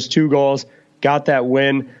up just 2 goals, got that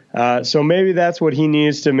win. So maybe that's what he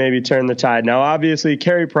needs to maybe turn the tide. Now, obviously,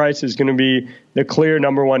 Carey Price is going to be the clear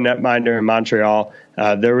number 1 netminder in Montreal.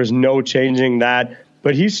 There was no changing that,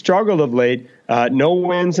 but he's struggled of late. No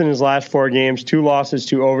wins in his last 4 games, 2 losses,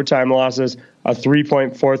 2 overtime losses, a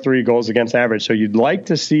 3.43 goals against average. So you'd like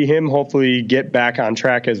to see him hopefully get back on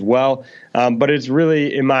track as well. But it's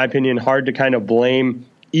really, in my opinion, hard to kind of blame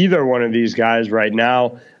either one of these guys right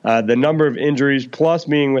now. The number of injuries plus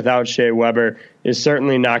being without Shea Weber is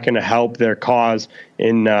certainly not going to help their cause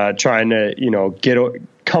in trying to,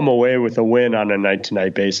 come away with a win on a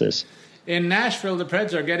night-to-night basis. In Nashville, the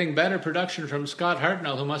Preds are getting better production from Scott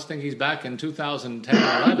Hartnell, who must think he's back in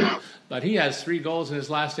 2010-11. But he has 3 goals in his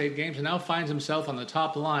last 8 games and now finds himself on the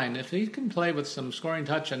top line. If he can play with some scoring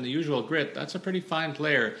touch and the usual grit, that's a pretty fine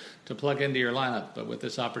player to plug into your lineup, but with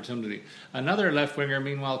this opportunity. Another left winger,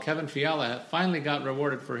 meanwhile, Kevin Fiala, finally got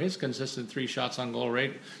rewarded for his consistent 3 shots on goal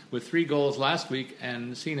rate with 3 goals last week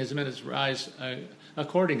and seen his minutes rise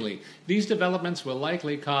accordingly. These developments will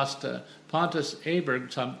likely cost Pontus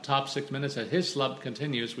Aberg some top 6 minutes as his slump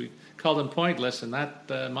continues. We called him pointless, and that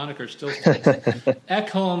moniker still sticks.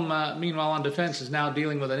 Ekholm, meanwhile, on defense, is now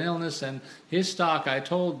dealing with an illness, and his stock, I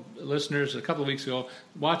told listeners a couple of weeks ago,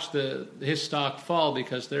 watch his stock fall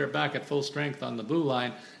because they're back at full strength on the blue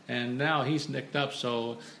line, and now he's nicked up,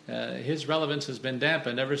 so his relevance has been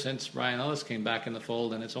dampened ever since Ryan Ellis came back in the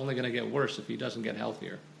fold, and it's only going to get worse if he doesn't get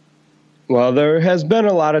healthier. Well, there has been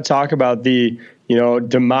a lot of talk about the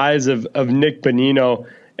demise of Nick Bonino,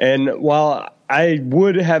 and while I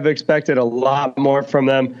would have expected a lot more from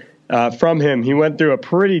them, from him. He went through a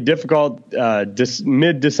pretty difficult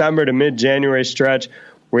mid-December to mid-January stretch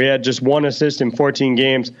where he had just 1 assist in 14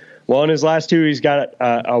 games. Well, in his last 2, he's got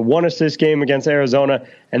a 1-assist game against Arizona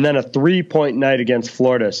and then a 3-point night against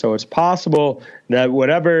Florida. So it's possible that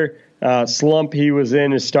whatever slump he was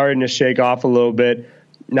in is starting to shake off a little bit.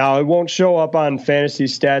 Now, it won't show up on fantasy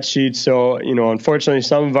stat sheets, so, unfortunately,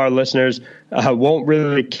 some of our listeners won't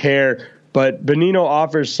really care. But Bonino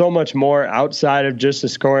offers so much more outside of just the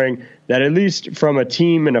scoring that at least from a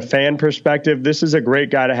team and a fan perspective, this is a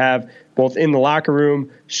great guy to have both in the locker room,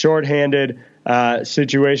 shorthanded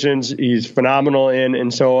situations. He's phenomenal in.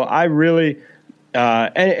 And so I really,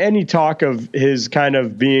 any talk of his kind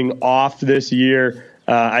of being off this year,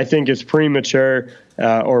 I think is premature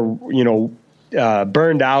or,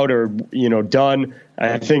 burned out or, done.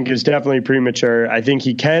 I think is definitely premature. I think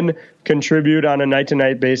he can contribute on a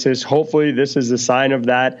night-to-night basis. Hopefully this is a sign of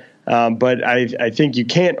that. But I think you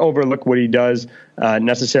can't overlook what he does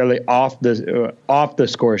necessarily off the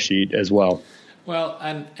score sheet as well. Well,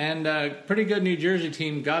 and a pretty good New Jersey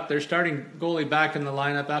team got their starting goalie back in the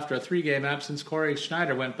lineup after a 3-game absence. Corey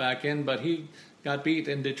Schneider went back in, but he got beat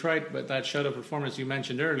in Detroit with that shutout performance you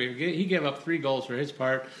mentioned earlier. He gave up 3 goals for his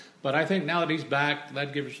part. But I think now that he's back,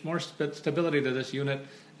 that gives more stability to this unit,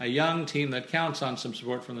 a young team that counts on some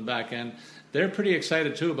support from the back end. They're pretty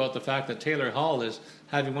excited, too, about the fact that Taylor Hall is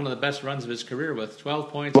having one of the best runs of his career with 12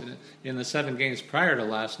 points in the 7 games prior to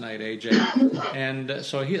last night, AJ. And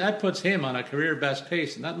so that puts him on a career-best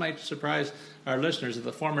pace, and that might surprise our listeners that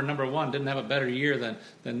the former number 1 didn't have a better year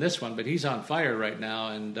than this one, but he's on fire right now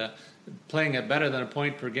and playing at better than a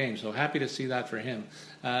point per game. So happy to see that for him.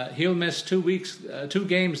 He'll miss 2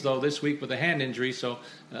 games, though, this week with a hand injury, so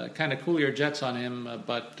kind of cool your jets on him,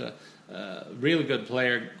 but really good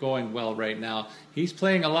player, going well right now. He's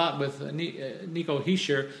playing a lot with Nico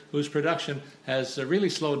Hischier, whose production has really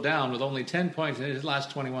slowed down with only 10 points in his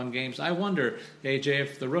last 21 games. I wonder, AJ,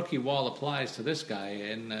 if the rookie wall applies to this guy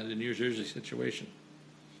in the New Jersey situation.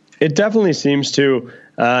 It definitely seems to.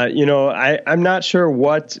 I'm not sure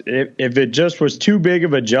if it just was too big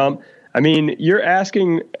of a jump. I mean, you're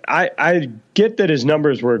asking, I get that his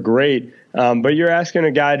numbers were great, but you're asking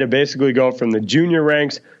a guy to basically go from the junior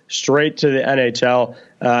ranks straight to the NHL.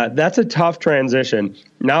 That's a tough transition.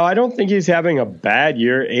 Now, I don't think he's having a bad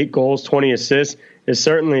year. 8 goals, 20 assists is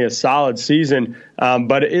certainly a solid season.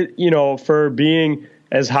 But for being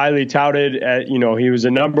as highly touted, he was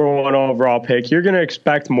a number 1 overall pick. You're going to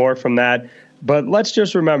expect more from that. But let's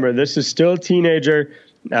just remember, this is still a teenager.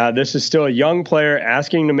 This is still a young player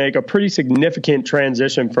asking to make a pretty significant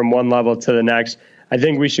transition from one level to the next. I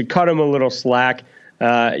think we should cut him a little slack.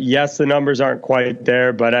 Yes, the numbers aren't quite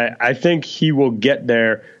there, but I think he will get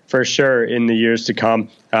there for sure in the years to come.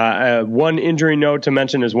 One injury note to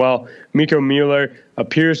mention as well, Mikko Mueller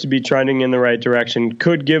appears to be trending in the right direction,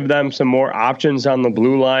 could give them some more options on the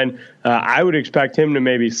blue line. I would expect him to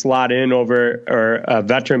maybe slot in over a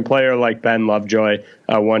veteran player like Ben Lovejoy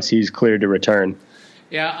once he's cleared to return.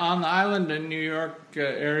 Yeah, on the island in New York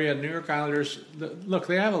area, New York Islanders, look,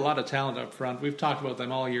 they have a lot of talent up front. We've talked about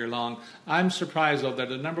them all year long. I'm surprised, though, that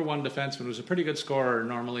the number 1 defenseman, who's a pretty good scorer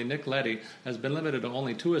normally, Nick Leddy, has been limited to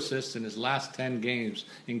only 2 assists in his last 10 games,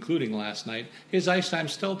 including last night. His ice time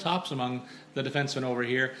still tops among the defensemen over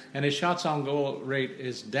here, and his shots on goal rate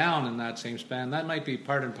is down in that same span. That might be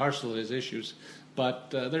part and parcel of his issues.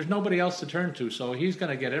 But there's nobody else to turn to, so he's going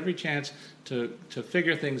to get every chance to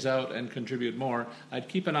figure things out and contribute more. I'd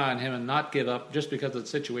keep an eye on him and not give up just because of the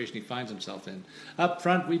situation he finds himself in. Up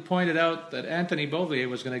front, we pointed out that Anthony Beauvillier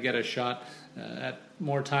was going to get a shot at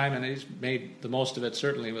more time, and he's made the most of it,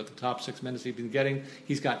 certainly, with the top 6 minutes he's been getting.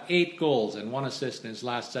 He's got 8 goals and 1 assist in his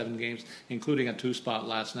last 7 games, including a 2-spot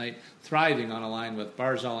last night, thriving on a line with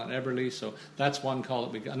Barzal and Eberle. So that's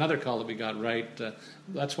another call that we got right.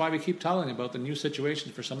 That's why we keep telling about the new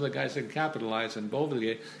situations for some of the guys that can capitalize, and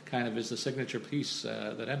Beauvillier kind of is the signature piece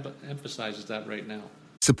that emphasizes that right now.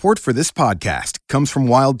 Support for this podcast comes from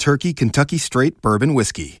Wild Turkey Kentucky Straight Bourbon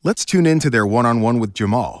Whiskey. Let's tune in to their one-on-one with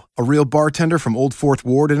Jamal, a real bartender from Old Fourth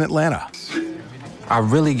Ward in Atlanta. I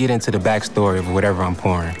really get into the backstory of whatever I'm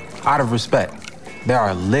pouring, out of respect. There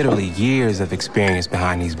are literally years of experience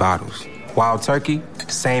behind these bottles. Wild Turkey,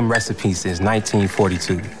 same recipe since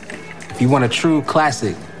 1942. If you want a true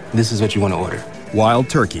classic, this is what you want to order. Wild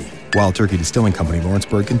Turkey. Wild Turkey Distilling Company,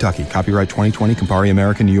 Lawrenceburg, Kentucky. Copyright 2020, Campari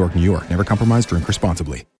American, New York, New York. Never compromise, drink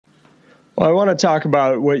responsibly. Well, I want to talk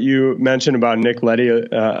about what you mentioned about Nick Leddy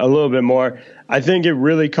a little bit more. I think it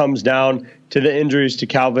really comes down to the injuries to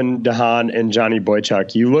Calvin DeHaan and Johnny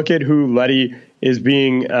Boychuk. You look at who Leddy is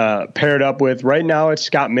being paired up with. Right now it's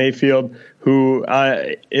Scott Mayfield, who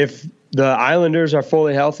if the Islanders are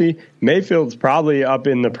fully healthy, Mayfield's probably up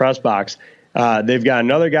in the press box. They've got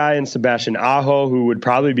another guy in Sebastian Aho who would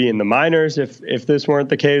probably be in the minors if this weren't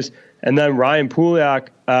the case. And then Ryan Puliak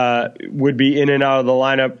would be in and out of the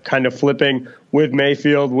lineup, kind of flipping with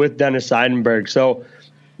Mayfield, with Dennis Seidenberg. So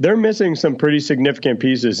they're missing some pretty significant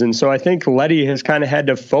pieces. And so I think Leddy has kind of had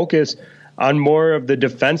to focus on more of the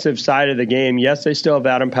defensive side of the game. Yes, they still have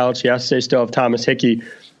Adam Pelch. Yes, they still have Thomas Hickey.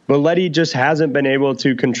 But Leddy just hasn't been able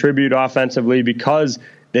to contribute offensively because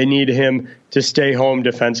they need him to stay home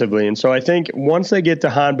defensively. And so I think once they get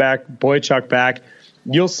DeHaan back, Boychuk back,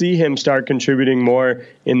 you'll see him start contributing more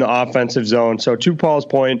in the offensive zone. So to Paul's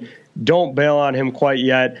point, don't bail on him quite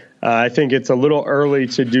yet. I think it's a little early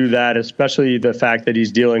to do that, especially the fact that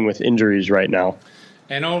he's dealing with injuries right now.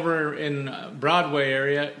 And over in Broadway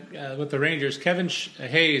area with the Rangers, Kevin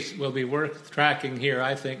Hayes will be worth tracking here,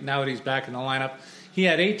 I think, now that he's back in the lineup. He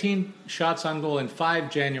had 18 shots on goal in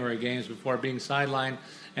 5 January games before being sidelined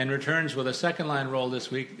and returns with a second-line role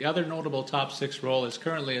this week. The other notable top 6 role is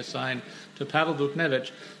currently assigned to Pavel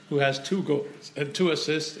Buchnevich, who has 2 goals and 2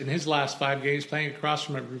 assists in his last 5 games, playing across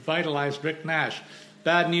from a revitalized Rick Nash.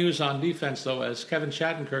 Bad news on defense, though, as Kevin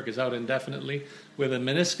Shattenkirk is out indefinitely with a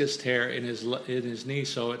meniscus tear in his knee,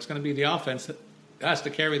 so it's going to be the offense that has to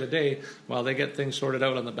carry the day while they get things sorted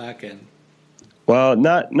out on the back end. Well,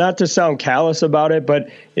 not to sound callous about it, but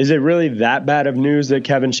is it really that bad of news that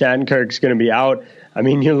Kevin Shattenkirk's going to be out? I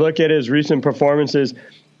mean, you look at his recent performances,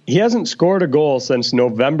 he hasn't scored a goal since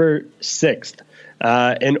November 6th.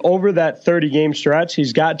 And over that 30-game stretch,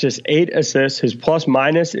 he's got just 8 assists. His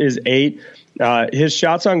plus-minus is 8. His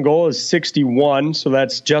shots on goal is 61, so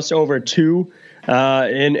that's just over 2.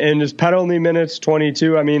 And his penalty minutes,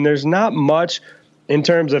 22. I mean, there's not much in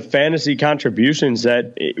terms of fantasy contributions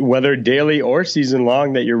that, whether daily or season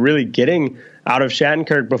long, that you're really getting out of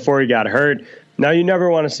Shattenkirk before he got hurt. Now, you never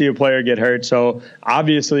want to see a player get hurt, so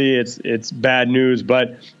obviously it's bad news.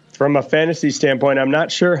 But from a fantasy standpoint, I'm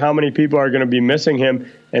not sure how many people are going to be missing him,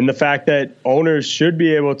 and the fact that owners should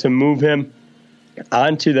be able to move him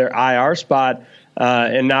onto their IR spot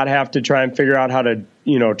and not have to try and figure out how to,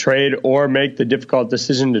 trade or make the difficult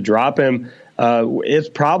decision to drop him. It's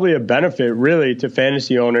probably a benefit, really, to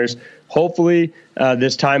fantasy owners. Hopefully,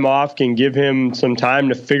 this time off can give him some time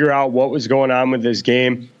to figure out what was going on with his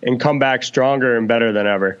game and come back stronger and better than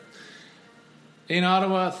ever. In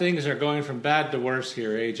Ottawa, things are going from bad to worse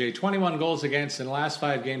here, AJ. 21 goals against in the last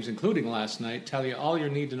 5 games, including last night, tell you all you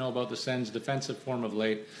need to know about the Sens' defensive form of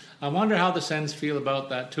late. I wonder how the Sens feel about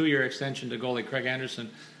that 2-year extension to goalie Craig Anderson,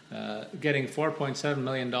 getting $4.7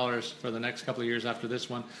 million for the next couple of years after this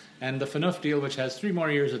one, and the Phaneuf deal, which has 3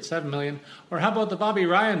 more years at $7 million, or how about the Bobby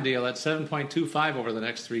Ryan deal at $7.25 over the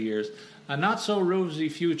next 3 years? A not-so-rosy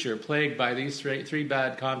future plagued by these three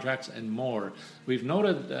bad contracts and more. We've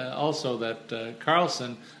noted also that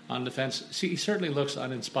Carlson on defense, he certainly looks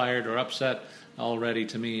uninspired or upset already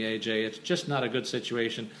to me, AJ. It's just not a good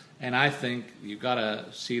situation, and I think you've got to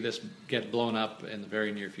see this get blown up in the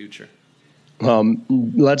very near future.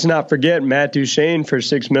 Let's not forget Matt Duchene for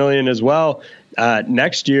 $6 million as well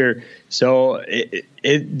next year. So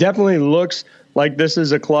it definitely looks like this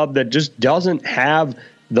is a club that just doesn't have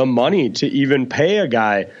the money to even pay a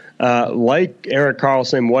guy like Erik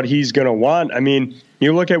Karlsson what he's going to want. I mean,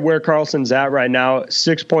 you look at where Karlsson's at right now,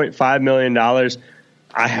 $6.5 million.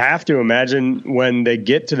 I have to imagine when they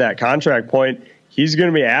get to that contract point, he's going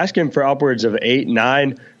to be asking for upwards of 8,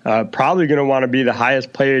 9, probably going to want to be the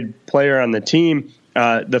highest paid player on the team.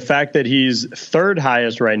 The fact that he's 3rd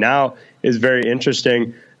highest right now is very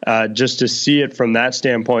interesting just to see it from that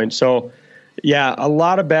standpoint. So, yeah, a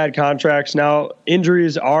lot of bad contracts. Now,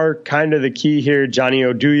 injuries are kind of the key here. Johnny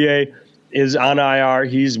Oduye is on IR.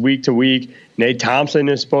 He's week to week. Nate Thompson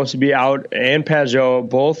is supposed to be out, and Pajot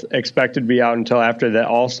both expected to be out until after the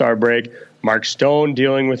All-Star break. Mark Stone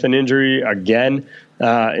dealing with an injury again.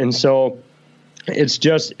 And so it's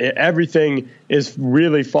just everything is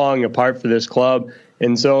really falling apart for this club.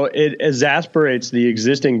 And so it exasperates the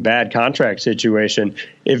existing bad contract situation.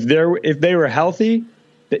 If they were healthy,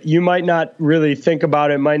 you might not really think about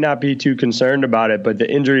it, might not be too concerned about it, but the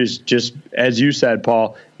injuries just, as you said,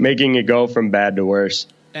 Paul, making it go from bad to worse.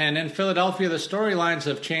 And in Philadelphia, the storylines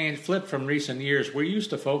have flipped from recent years. We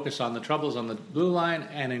used to focus on the troubles on the blue line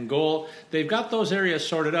and in goal. They've got those areas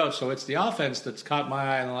sorted out, so it's the offense that's caught my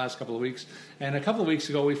eye in the last couple of weeks. And a couple of weeks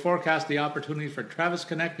ago, we forecast the opportunity for Travis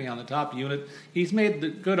Konechny on the top unit. He's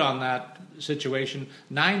made good on that situation,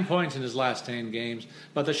 9 points in his last 10 games.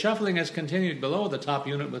 But the shuffling has continued below the top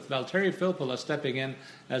unit, with Valtteri Filppula stepping in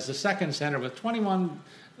as the second center with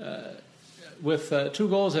 2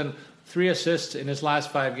 goals and 3 assists in his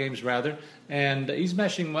last 5 games, rather. And he's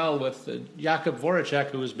meshing well with Jakub Voracek,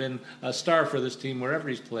 who has been a star for this team wherever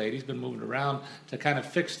he's played. He's been moving around to kind of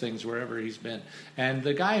fix things wherever he's been. And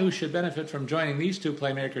the guy who should benefit from joining these two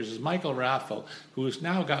playmakers is Michael Raffo, who's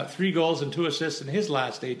now got 3 goals and 2 assists in his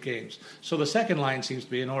last 8 games. So the second line seems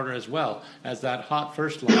to be in order as well as that hot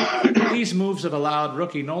first line. These moves have allowed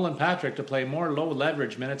rookie Nolan Patrick to play more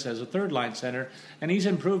low-leverage minutes as a third-line center, and he's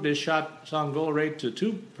improved his shots on goal rate to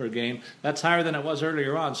 2 per game. That's higher than it was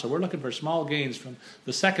earlier on. So we're looking for small gains from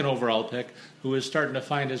the second overall pick, who is starting to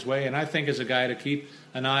find his way, and I think is a guy to keep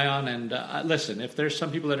an eye on. And listen, if there's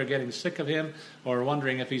some people that are getting sick of him or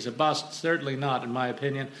wondering if he's a bust, certainly not, in my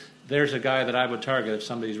opinion. There's a guy that I would target if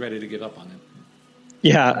somebody's ready to give up on him.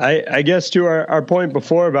 Yeah, I guess to our point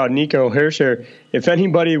before about Nico Hischier, if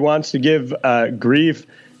anybody wants to give grief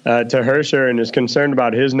to Hischier and is concerned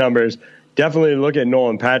about his numbers, definitely look at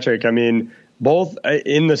Nolan Patrick. I mean, both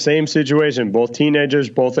in the same situation, both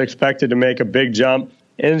teenagers, both expected to make a big jump,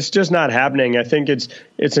 and it's just not happening. I think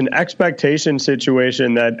it's an expectation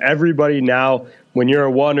situation that everybody now, when you're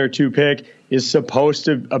a 1 or 2 pick, is supposed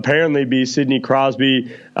to apparently be Sidney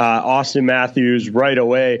Crosby, Austin Matthews right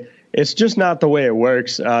away. It's just not the way it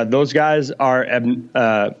works. Those guys are,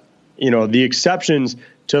 the exceptions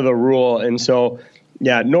to the rule. And so,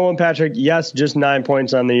 yeah, Nolan Patrick, yes, just 9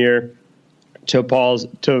 points on the year.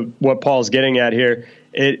 To what Paul's getting at here,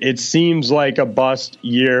 it seems like a bust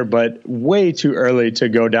year, but way too early to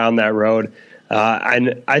go down that road.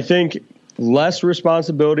 And I think less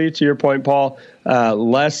responsibility, to your point, Paul,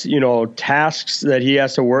 less, tasks that he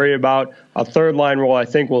has to worry about. A third line role, I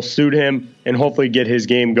think, will suit him and hopefully get his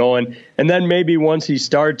game going. And then maybe once he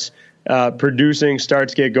starts producing,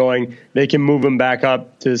 starts get going, they can move him back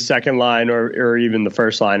up to the second line or even the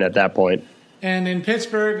first line at that point. And in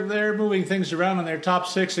Pittsburgh, they're moving things around in their top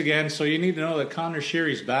 6 again, so you need to know that Connor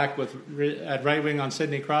Sheary's back at right wing on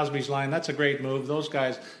Sidney Crosby's line. That's a great move. Those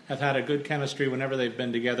guys have had a good chemistry whenever they've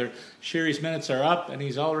been together. Sheary's minutes are up, and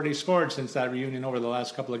he's already scored since that reunion over the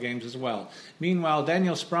last couple of games as well. Meanwhile,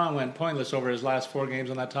 Daniel Sprong went pointless over his last 4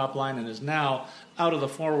 games on that top line and is now out of the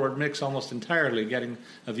forward mix almost entirely, getting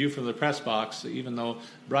a view from the press box, even though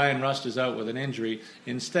Brian Rust is out with an injury.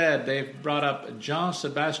 Instead, they've brought up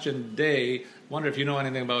Jean-Sebastien Day. Wonder if you know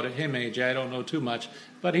anything about him, AJ. I don't know too much,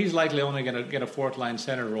 but he's likely only going to get a fourth-line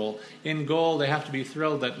center role. In goal, they have to be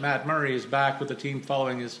thrilled that Matt Murray is back with the team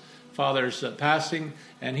following his father's passing,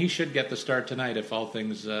 and he should get the start tonight if all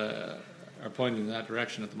things are pointing in that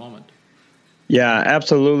direction at the moment. Yeah,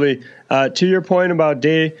 absolutely. To your point about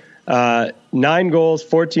Day, 9 goals,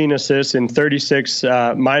 14 assists in 36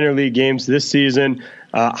 minor league games this season.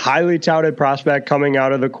 Highly touted prospect coming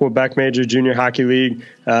out of the Quebec Major Junior Hockey League,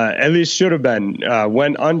 at least should have been.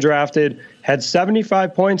 Went undrafted, had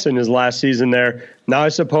 75 points in his last season there. Now, I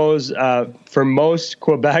suppose for most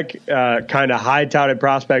Quebec kind of high touted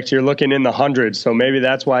prospects, you're looking in the hundreds. So maybe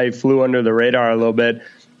that's why he flew under the radar a little bit.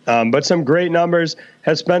 But some great numbers.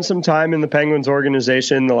 Has spent some time in the Penguins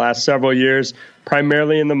organization the last several years,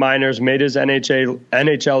 primarily in the minors, made his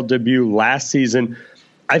NHL debut last season.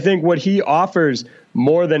 I think what he offers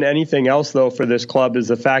more than anything else, though, for this club is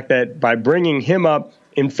the fact that by bringing him up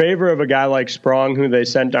in favor of a guy like Sprong, who they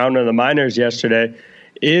sent down to the minors yesterday,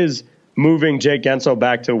 is moving Jake Guentzel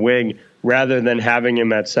back to wing rather than having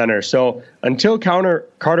him at center. So until Carter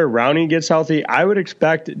Rowney gets healthy, I would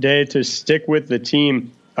expect Day to stick with the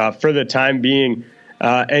team for the time being.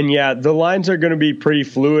 And yeah, the lines are going to be pretty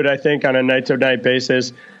fluid, I think, on a night-to-night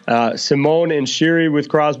basis. Simone and Sheary with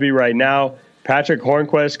Crosby right now. Patrick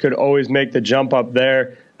Hornquist could always make the jump up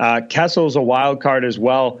there. Kessel's a wild card as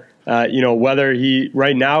well. Whether he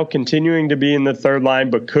right now continuing to be in the third line,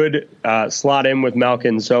 but could slot in with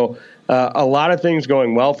Malkin. So a lot of things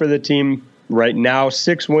going well for the team right now.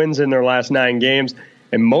 6 wins in their last 9 games.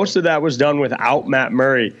 And most of that was done without Matt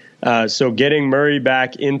Murray. So getting Murray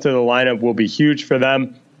back into the lineup will be huge for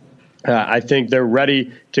them. I think they're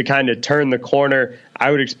ready to kind of turn the corner.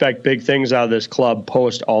 I would expect big things out of this club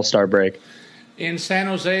post All-Star break. In San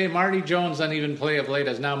Jose, Marty Jones' uneven play of late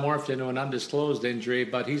has now morphed into an undisclosed injury,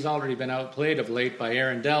 but he's already been outplayed of late by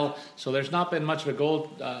Aaron Dell, so there's not been much of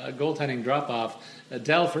a goaltending drop-off.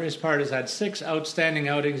 Dell, for his part, has had 6 outstanding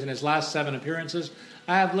outings in his last 7 appearances.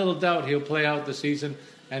 I have little doubt he'll play out the season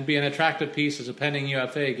and be an attractive piece as a pending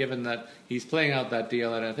UFA, given that he's playing out that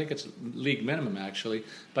deal, and I think it's league minimum, actually.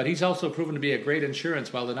 But he's also proven to be a great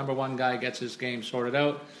insurance while the number 1 guy gets his game sorted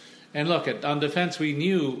out. And look, on defense, we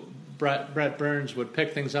knew Brett Burns would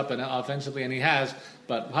pick things up offensively, and he has.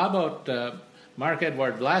 But how about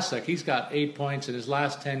Marc-Edouard Vlasic, he's got 8 points in his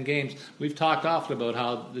last 10 games. We've talked often about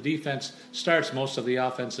how the defense starts most of the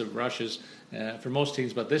offensive rushes for most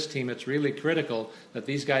teams, but this team, it's really critical that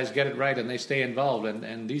these guys get it right and they stay involved,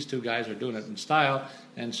 and these two guys are doing it in style,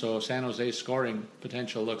 and so San Jose's scoring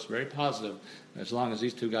potential looks very positive as long as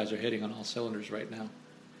these two guys are hitting on all cylinders right now.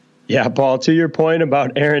 Yeah, Paul, to your point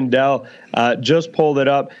about Aaron Dell, just pulled it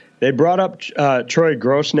up. They brought up Troy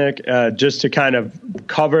Grosnick just to kind of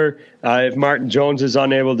cover if Martin Jones is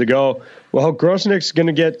unable to go. Well, Grosnick's going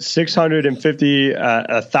to get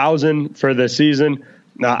 $650,000 for the season.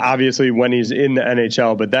 Obviously, when he's in the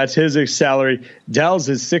NHL, but that's his salary. Dell's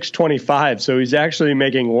is $625,000, so he's actually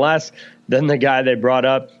making less than the guy they brought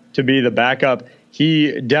up to be the backup.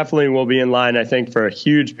 He definitely will be in line, I think, for a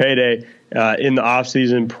huge payday in the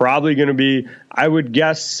offseason. Probably going to be, I would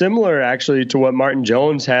guess, similar actually to what Martin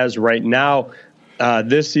Jones has right now.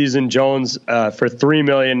 This season, Jones for $3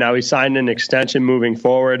 million. Now he signed an extension moving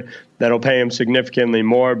forward that'll pay him significantly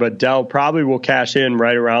more, but Dell probably will cash in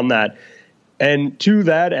right around that. And to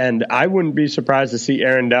that end, I wouldn't be surprised to see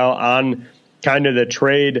Aaron Dell on kind of the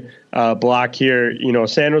trade block here. You know,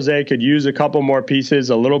 San Jose could use a couple more pieces,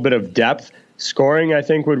 a little bit of depth. Scoring, I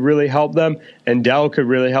think, would really help them. And Dell could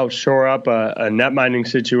really help shore up a net minding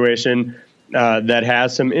situation that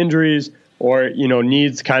has some injuries or, you know,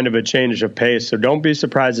 needs kind of a change of pace. So don't be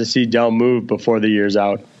surprised to see Dell move before the year's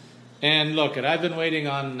out. And look, I've been waiting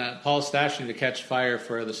on Paul Stastny to catch fire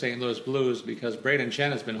for the St. Louis Blues because Braden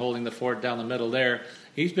Chen has been holding the fort down the middle there.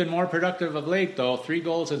 He's been more productive of late, though. 3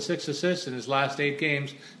 goals and 6 assists in his last 8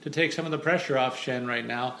 games to take some of the pressure off Shen right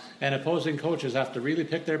now. And opposing coaches have to really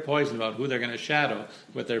pick their poison about who they're going to shadow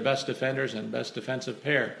with their best defenders and best defensive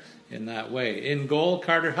pair in that way. In goal,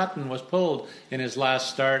 Carter Hutton was pulled in his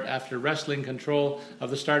last start after wrestling control of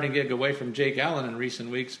the starting gig away from Jake Allen in recent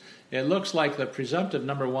weeks. It looks like the presumptive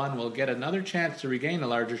number 1 will get another chance to regain a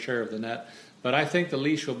larger share of the net, but I think the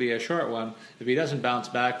leash will be a short one if he doesn't bounce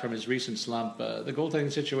back from his recent slump. The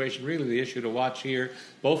goaltending situation, really the issue to watch here.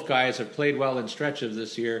 Both guys have played well in stretches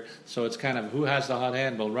this year, so it's kind of who has the hot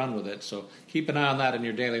hand will run with it. So keep an eye on that in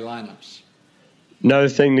your daily lineups. Another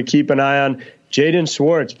thing to keep an eye on, Jaden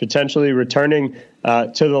Schwartz potentially returning to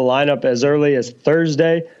the lineup as early as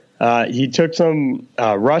Thursday. He took some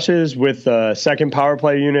rushes with the second power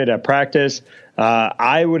play unit at practice.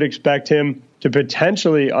 I would expect him to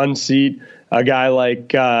potentially unseat a guy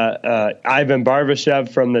like Ivan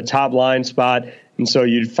Barbashev from the top line spot. And so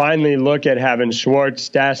you'd finally look at having Schwartz,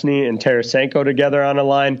 Stastny, and Tarasenko together on a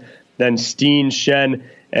line, then Steen, Shen,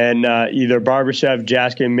 and either Barbashev,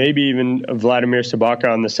 Jaskin, maybe even Vladimir Sobaka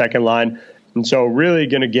on the second line. And so really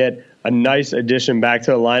going to get a nice addition back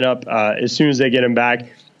to the lineup as soon as they get him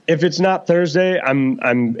back. If it's not Thursday,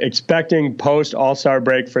 I'm expecting post All-Star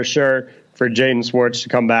break for sure for Jaden Schwartz to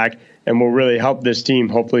come back and will really help this team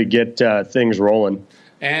hopefully get things rolling.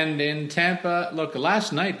 And in Tampa, look,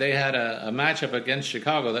 last night they had a matchup against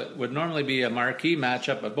Chicago that would normally be a marquee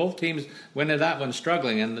matchup, but both teams went into that one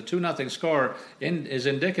struggling, and the 2-0 score is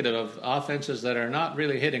indicative of offenses that are not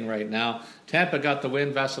really hitting right now. Tampa got the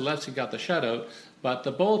win, Vasilevsky got the shutout, but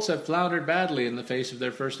the Bolts have floundered badly in the face of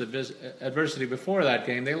their first adversity before that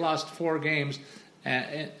game. They lost 4 games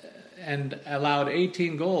and allowed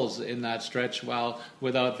 18 goals in that stretch while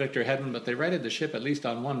without Victor Hedman, but they righted the ship at least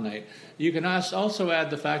on one night. You can also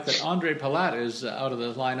add the fact that Andre Palat is out of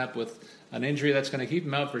the lineup with an injury that's going to keep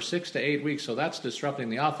him out for 6 to 8 weeks, so that's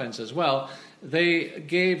disrupting the offense as well. They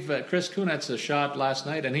gave Chris Kunitz a shot last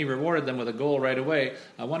night, and he rewarded them with a goal right away.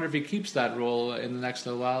 I wonder if he keeps that role in the next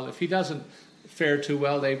little while. If he doesn't fare too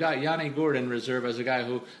well, they've got Yanni Gourde in reserve as a guy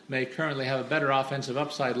who may currently have a better offensive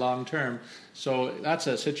upside long term. So that's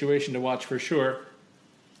a situation to watch for sure.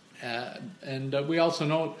 And we also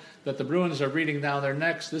note that the Bruins are breathing down their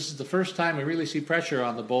necks. This is the first time we really see pressure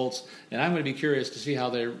on the Bolts, and I'm going to be curious to see how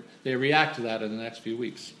they react to that in the next few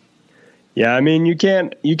weeks. Yeah, I mean, you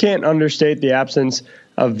can't understate the absence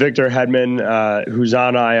of Victor Hedman, who's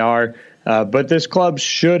on IR. But this club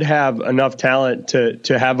should have enough talent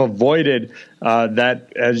to have avoided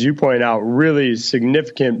that, as you point out, really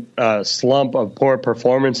significant slump of poor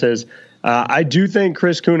performances. I do think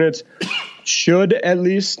Chris Kunitz should at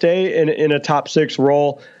least stay in a top 6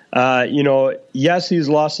 role. Yes, he's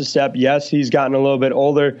lost a step. Yes, he's gotten a little bit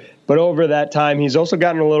older. But over that time, he's also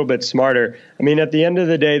gotten a little bit smarter. I mean, at the end of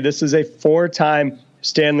the day, this is a 4-time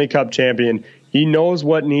Stanley Cup champion. He knows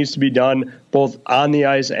what needs to be done both on the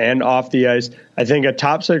ice and off the ice. I think a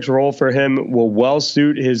top 6 role for him will well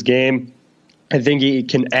suit his game. I think he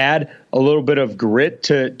can add a little bit of grit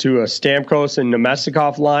to a Stamkos and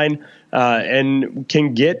Nemestikov line and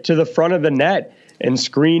can get to the front of the net and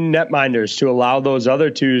screen netminders to allow those other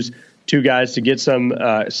twos two guys to get some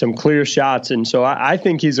clear shots. And so I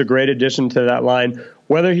think he's a great addition to that line.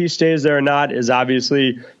 Whether he stays there or not is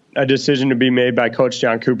obviously a decision to be made by Coach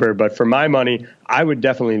John Cooper. But for my money, I would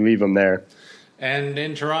definitely leave him there. And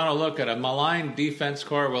in Toronto, look, at a maligned defense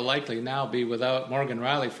core will likely now be without Morgan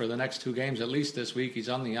Riley for the next 2 games, at least this week. He's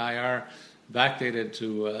on the IR, backdated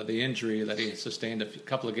to the injury that he sustained a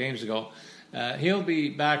couple of games ago. He'll be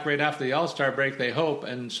back right after the All-Star break, they hope,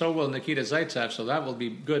 and so will Nikita Zaitsev. So that will be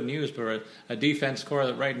good news for a defense core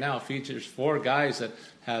that right now features 4 guys that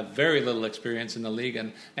have very little experience in the league,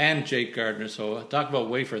 and Jake Gardner. So talk about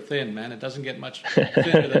wafer thin, man. It doesn't get much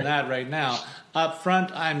thinner than that right now. Up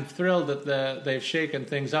front, I'm thrilled that they've shaken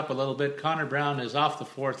things up a little bit. Connor Brown is off the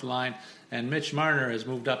 4th line, and Mitch Marner has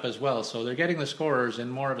moved up as well. So they're getting the scorers in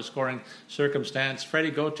more of a scoring circumstance.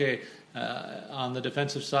 Freddie Gauthier on the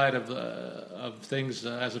defensive side of things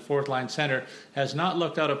as a 4th-line center has not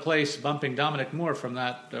looked out of place, bumping Dominic Moore from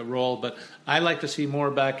that role. But I like to see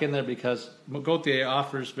Moore back in there because Gauthier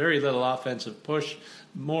offers very little offensive push.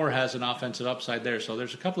 Moore has an offensive upside there. So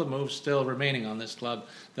there's a couple of moves still remaining on this club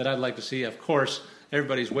that I'd like to see. Of course,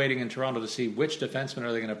 everybody's waiting in Toronto to see which defensemen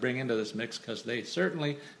are they going to bring into this mix, because they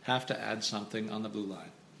certainly have to add something on the blue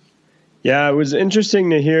line. Yeah, it was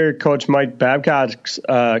interesting to hear Coach Mike Babcock's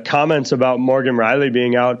comments about Morgan Riley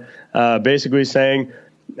being out, basically saying,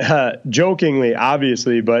 jokingly,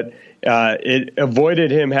 obviously, but it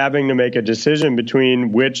avoided him having to make a decision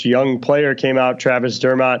between which young player came out, Travis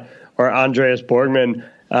Dermott or Andreas Borgman.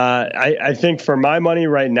 I think for my money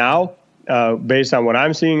right now, based on what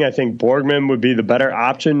I'm seeing, I think Borgman would be the better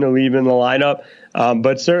option to leave in the lineup.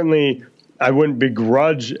 But certainly I wouldn't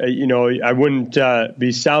begrudge, I wouldn't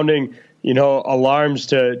be sounding alarms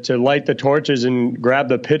to light the torches and grab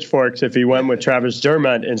the pitchforks if he went with Travis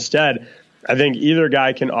Dermott instead. I think either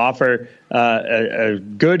guy can offer a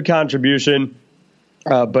good contribution.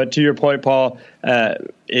 But to your point, Paul,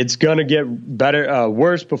 it's going to get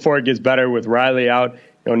worse before it gets better with Riley out.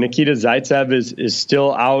 Nikita Zaitsev is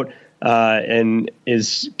still out and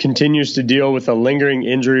continues to deal with a lingering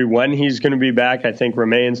injury. When he's going to be back, I think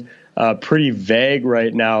remains pretty vague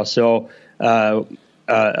right now. So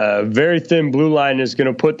a very thin blue line is going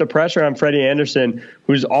to put the pressure on Freddie Anderson,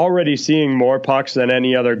 who's already seeing more pucks than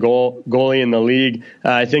any other goalie in the league.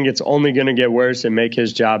 I think it's only going to get worse and make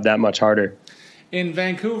his job that much harder. In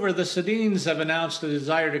Vancouver, the Sedins have announced a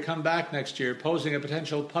desire to come back next year, posing a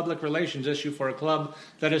potential public relations issue for a club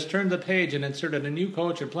that has turned the page and inserted a new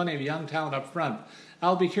coach and plenty of young talent up front.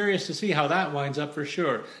 I'll be curious to see how that winds up for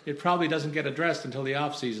sure. It probably doesn't get addressed until the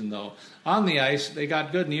offseason, though. On the ice, they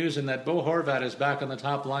got good news in that Bo Horvat is back on the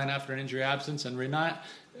top line after an injury absence and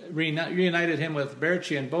reunited him with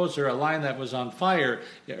Berchi and Bozer, a line that was on fire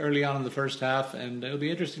early on in the first half. And it'll be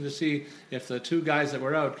interesting to see if the 2 guys that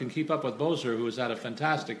were out can keep up with Bozer, who has had a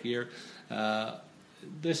fantastic year.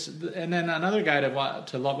 And then another guy to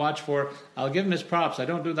watch for, I'll give him his props. I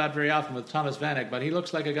don't do that very often with Thomas Vanek, but he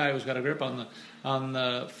looks like a guy who's got a grip on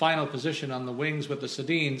the final position on the wings with the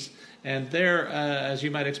Sedins. And they're, as you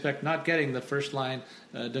might expect, not getting the first-line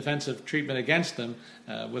defensive treatment against them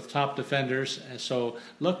with top defenders. So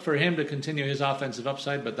look for him to continue his offensive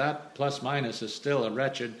upside, but that plus-minus is still a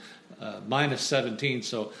wretched minus 17.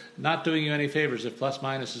 So not doing you any favors if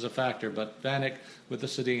plus-minus is a factor, but Vanek with the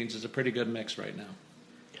Sedins is a pretty good mix right now.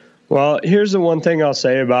 Well, here's the one thing I'll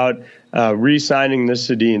say about re-signing the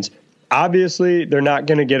Sedins. Obviously, they're not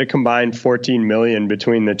going to get a combined $14 million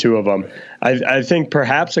between the 2 of them. I think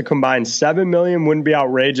perhaps a combined $7 million wouldn't be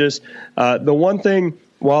outrageous. The one thing,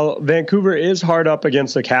 while Vancouver is hard up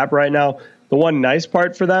against the cap right now, the one nice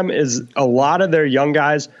part for them is a lot of their young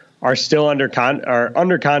guys are still under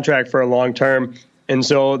contract for a long term, and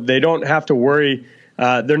so they don't have to worry.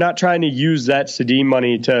 They're not trying to use that Sedin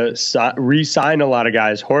money to re-sign a lot of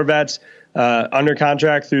guys. Horvat's under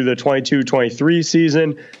contract through the 22-23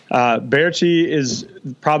 season. Berchi is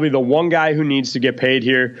probably the one guy who needs to get paid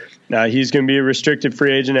here. He's going to be a restricted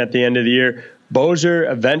free agent at the end of the year. Bozier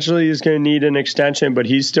eventually is going to need an extension, but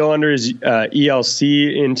he's still under his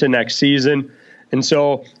ELC into next season. And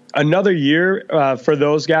so another year for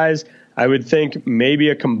those guys, I would think maybe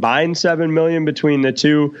a combined $7 million between the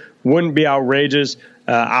 2 wouldn't be outrageous.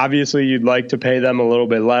 Obviously, you'd like to pay them a little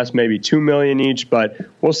bit less, maybe $2 million each, but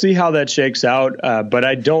we'll see how that shakes out. But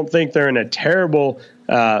I don't think they're in a terrible,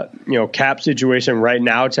 cap situation right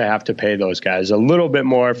now to have to pay those guys a little bit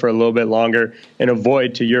more for a little bit longer and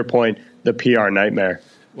avoid, to your point, the PR nightmare.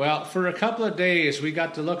 Well, for a couple of days, we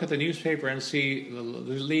got to look at the newspaper and see the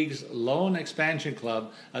league's lone expansion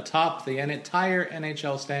club atop the entire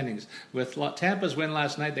NHL standings. With Tampa's win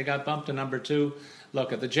last night, they got bumped to number 2.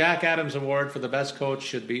 Look, the Jack Adams Award for the best coach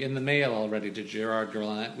should be in the mail already to Gerard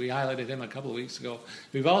Gallant. We highlighted him a couple of weeks ago.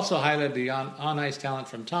 We've also highlighted the on-ice talent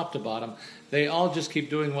from top to bottom. They all just keep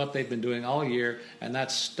doing what they've been doing all year, and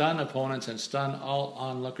that's stun opponents and stun all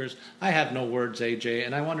onlookers. I have no words, AJ,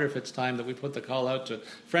 and I wonder if it's time that we put the call out to a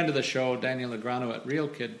friend of the show, Daniel Negreanu at Real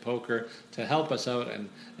Kid Poker, to help us out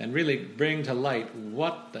and really bring to light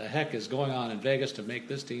what the heck is going on in Vegas to make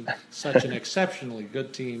this team such an exceptionally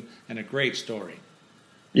good team and a great story.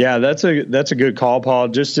 Yeah, that's a good call, Paul.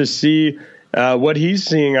 Just to see what he's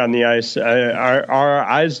seeing on the ice. Are our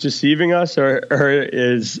eyes deceiving us, or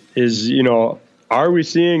is are we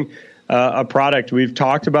seeing a product? We've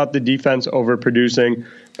talked about the defense overproducing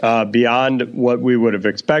beyond what we would have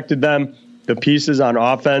expected them. The pieces on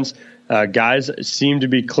offense, guys seem to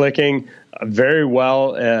be clicking very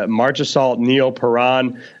well. Marchessault, Neil,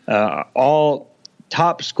 Perron, all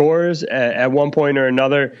top scorers at one point or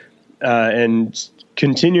another, and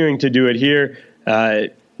continuing to do it here.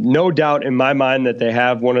 No doubt in my mind that they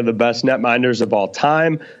have one of the best netminders of all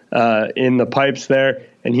time in the pipes there,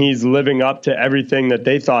 and he's living up to everything that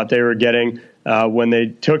they thought they were getting when they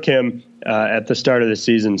took him at the start of the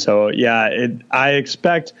season. So, yeah, I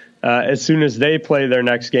expect as soon as they play their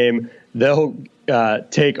next game, they'll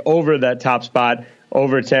take over that top spot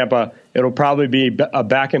over Tampa. It'll probably be a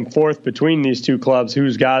back and forth between these two clubs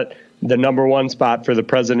who's got the number 1 spot for the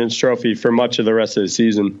President's Trophy for much of the rest of the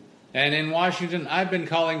season. And in Washington, I've been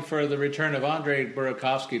calling for the return of Andrei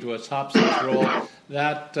Burakovsky to a top 6 role.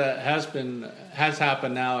 That has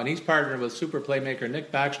happened now, and he's partnered with super playmaker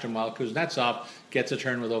Nick Backstrom while Kuznetsov gets a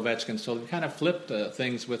turn with Ovechkin. So they kind of flipped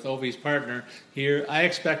things with Ovi's partner here. I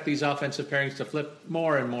expect these offensive pairings to flip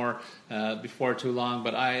more and more before too long,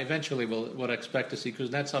 but I eventually would expect to see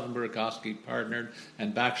Kuznetsov and Burakovsky partnered,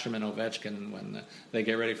 and Backstrom and Ovechkin when they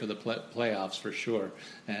get ready for the playoffs for sure.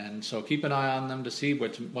 And so keep an eye on them to see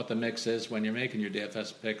what the mix is when you're making your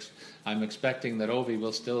DFS picks. I'm expecting that Ovi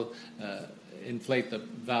will still inflate the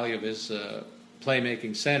value of his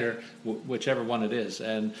playmaking center, whichever one it is.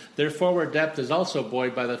 And their forward depth is also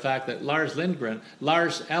buoyed by the fact that Lars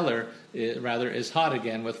Eller is hot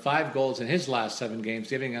again with 5 goals in his last 7 games,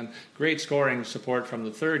 giving him great scoring support from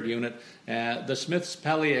the third unit. The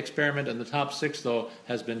Smiths-Pelly experiment in the top 6, though,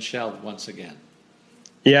 has been shelved once again.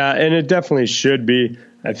 Yeah, and it definitely should be.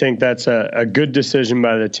 I think that's a good decision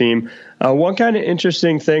by the team. One kind of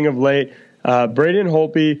interesting thing of late, Braden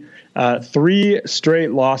Holtby, 3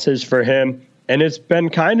 straight losses for him. And it's been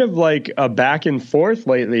kind of like a back and forth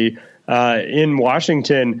lately in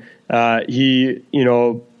Washington. He,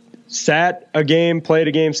 sat a game, played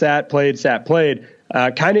a game, sat, played.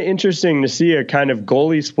 Kind of interesting to see a kind of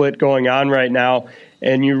goalie split going on right now.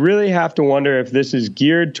 And you really have to wonder if this is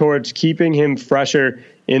geared towards keeping him fresher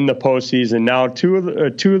in the postseason. Now, two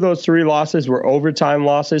of those 3 losses were overtime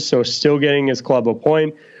losses, so still getting his club a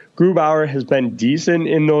point. Grubauer has been decent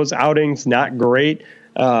in those outings, not great,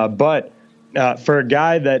 but for a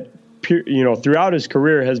guy that, throughout his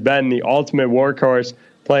career has been the ultimate workhorse,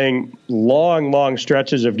 playing long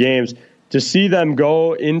stretches of games, to see them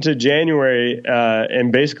go into January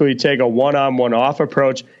and basically take a one-on, one-off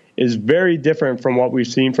approach is very different from what we've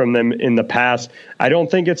seen from them in the past. I don't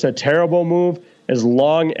think it's a terrible move as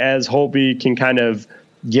long as Holtby can kind of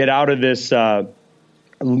get out of this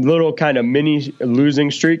little kind of mini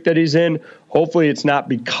losing streak that he's in. Hopefully it's not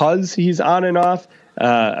because he's on and off,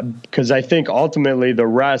 because I think ultimately the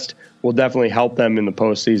rest will definitely help them in the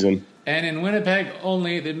postseason. And in Winnipeg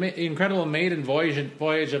only, the incredible maiden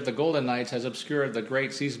voyage of the Golden Knights has obscured the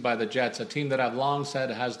great season by the Jets, a team that I've long said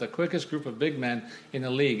has the quickest group of big men in the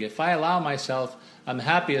league. If I allow myself, I'm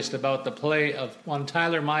happiest about the play of one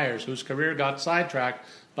Tyler Myers, whose career got sidetracked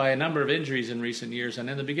by a number of injuries in recent years. And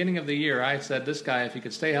in the beginning of the year, I said this guy, if he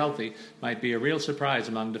could stay healthy, might be a real surprise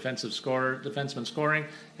among defensemen scoring.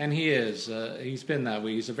 And he is. He's been that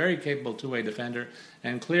way. He's a very capable two-way defender.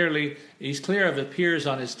 And clearly, he's clear of the peers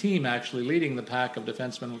on his team actually leading the pack of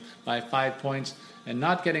defensemen by 5 points and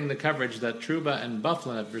not getting the coverage that Trouba and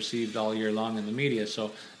Bufflin have received all year long in the media.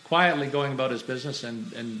 So quietly going about his business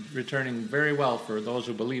and returning very well for those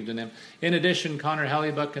who believed in him. In addition, Connor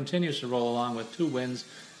Hellebuyck continues to roll along with 2 wins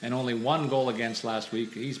and only 1 goal against last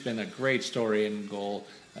week. He's been a great story in goal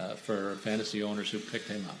for fantasy owners who picked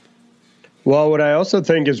him up. Well, what I also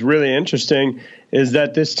think is really interesting is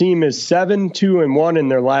that this team is 7-2-1 in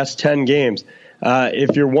their last 10 games.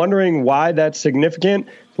 If you're wondering why that's significant,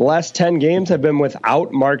 the last 10 games have been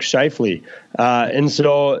without Mark Scheifele. And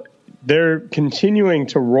so they're continuing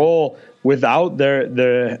to roll without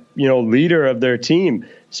the leader of their team.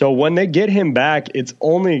 So when they get him back, it's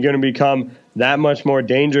only going to become that much more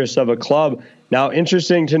dangerous of a club. Now,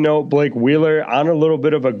 interesting to note, Blake Wheeler on a little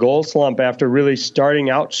bit of a goal slump after really starting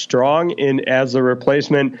out strong as the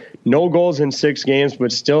replacement. No goals in 6 games,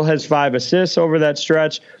 but still has 5 assists over that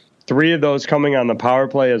stretch. 3 of those coming on the power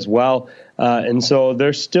play as well. And so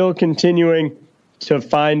they're still continuing to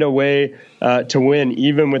find a way to win,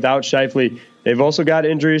 even without Scheifele. They've also got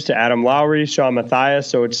injuries to Adam Lowry, Sean Matthias,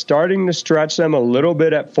 so it's starting to stretch them a little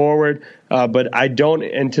bit at forward, but I don't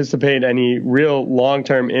anticipate any real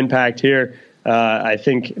long-term impact here. I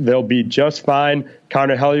think they'll be just fine.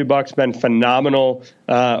 Connor Hellebuyck's been phenomenal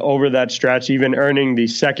over that stretch, even earning the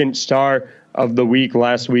 2nd star of the week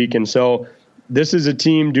last week. And so this is a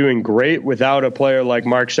team doing great without a player like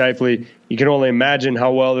Mark Scheifele. You can only imagine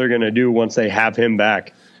how well they're going to do once they have him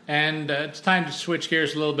back. And it's time to switch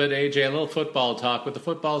gears a little bit, AJ, a little football talk. With the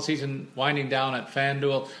football season winding down at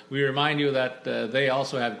FanDuel, we remind you that they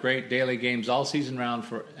also have great daily games all season round,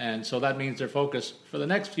 and so that means their focus for the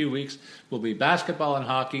next few weeks will be basketball and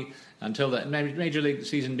hockey until the Major League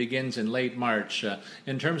season begins in late March.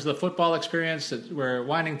 In terms of the football experience, we're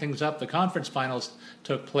winding things up. The conference finals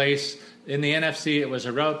took place. In the NFC, it was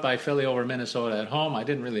a rout by Philly over Minnesota at home. I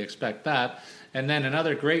didn't really expect that. And then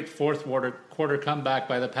another great fourth quarter comeback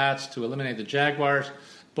by the Pats to eliminate the Jaguars.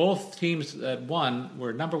 Both teams that won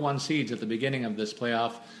were number 1 seeds at the beginning of this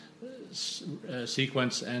playoff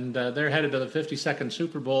sequence, and they're headed to the 52nd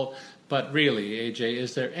Super Bowl. But really, AJ,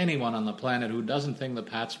 is there anyone on the planet who doesn't think the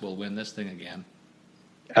Pats will win this thing again?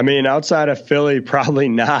 I mean, outside of Philly, probably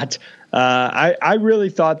not. I really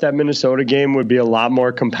thought that Minnesota game would be a lot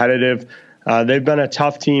more competitive. They've been a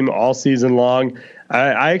tough team all season long.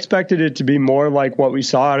 I expected it to be more like what we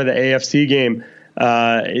saw out of the AFC game,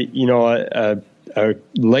 a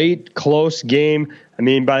late, close game. I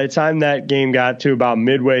mean, by the time that game got to about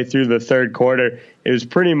midway through the 3rd quarter, it was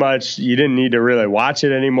pretty much you didn't need to really watch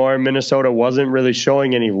it anymore. Minnesota wasn't really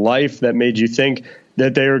showing any life that made you think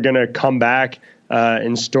that they were going to come back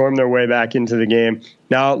and storm their way back into the game.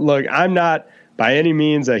 Now, look, I'm not by any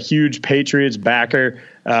means a huge Patriots backer,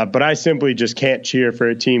 but I simply just can't cheer for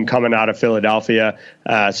a team coming out of Philadelphia.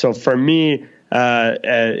 So for me,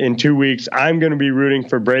 in 2 weeks, I'm going to be rooting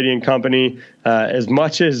for Brady and company. As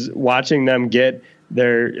much as watching them get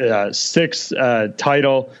their 6th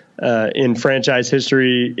title in franchise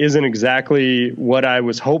history isn't exactly what I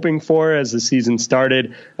was hoping for as the season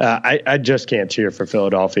started, I just can't cheer for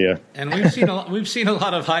Philadelphia. And we've seen a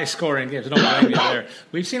lot of high scoring games. Don't blame me there.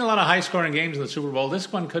 We've seen a lot of high scoring games in the Super Bowl.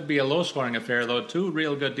 This one could be a low scoring affair, though. 2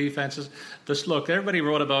 real good defenses. Look, everybody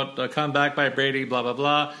wrote about a comeback by Brady, blah blah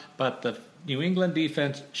blah, but the New England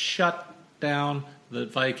defense shut down the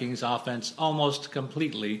Vikings offense almost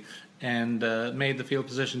completely and made the field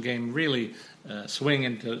position game really swing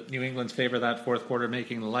into New England's favor that 4th quarter,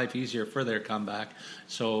 making life easier for their comeback.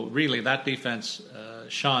 So really, that defense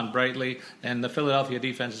shone brightly, and the Philadelphia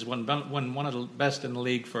defense is one of the best in the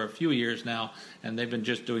league for a few years now, and they've been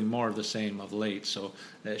just doing more of the same of late. So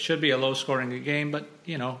it should be a low-scoring game, but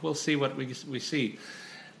we'll see what we see.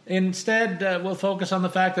 Instead, we'll focus on the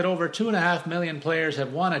fact that over 2.5 million players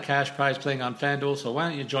have won a cash prize playing on FanDuel, so why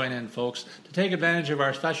don't you join in, folks? To take advantage of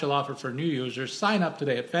our special offer for new users, sign up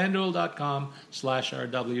today at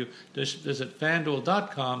FanDuel.com/RW. Just visit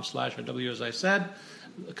FanDuel.com/RW, as I said.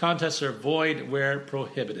 The contests are void where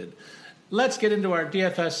prohibited. Let's get into our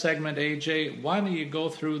DFS segment, AJ. Why don't you go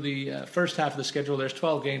through the first half of the schedule? There's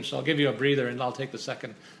 12 games, so I'll give you a breather, and I'll take the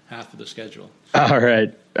second half of the schedule. All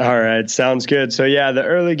right. Sounds good. So, yeah, the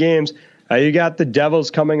early games, you got the Devils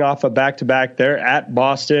coming off a back-to-back. They're at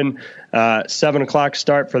Boston, 7 o'clock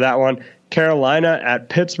start for that one. Carolina at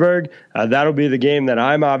Pittsburgh. That'll be the game that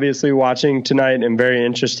I'm obviously watching tonight and very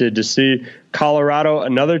interested to see. Colorado,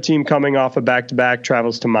 another team coming off a back-to-back,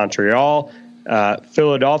 travels to Montreal.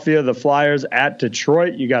 Philadelphia, the Flyers at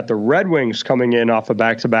Detroit. You got the Red Wings coming in off a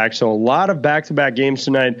back-to-back. So a lot of back-to-back games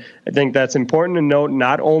tonight. I think that's important to note,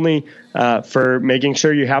 not only for making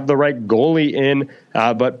sure you have the right goalie in,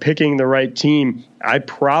 but picking the right team. I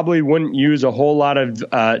probably wouldn't use a whole lot of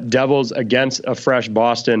Devils against a fresh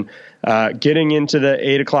Boston. Getting into the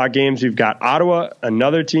 8 o'clock games, you've got Ottawa,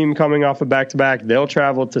 another team coming off a back-to-back. They'll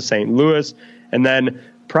travel to St. Louis. And then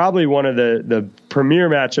probably one of the premier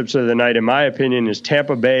matchups of the night, in my opinion, is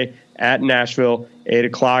Tampa Bay at Nashville, 8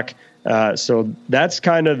 o'clock. So that's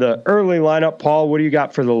kind of the early lineup. Paul, what do you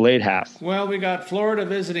got for the late half? Well, we got Florida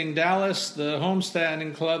visiting Dallas, the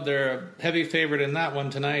homestanding club. They're a heavy favorite in that one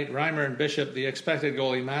tonight. Reimer and Bishop, the expected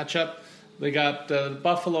goalie matchup. They got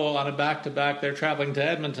Buffalo on a back-to-back. They're traveling to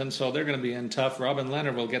Edmonton, so they're going to be in tough. Robin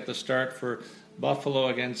Leonard will get the start for Buffalo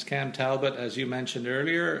against Cam Talbot, as you mentioned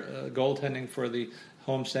earlier. Goaltending for the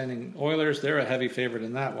homestanding Oilers. They're a heavy favorite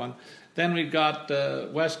in that one. Then we've got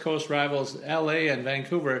West Coast rivals L.A. and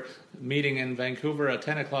Vancouver meeting in Vancouver, a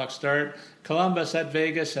 10 o'clock start. Columbus at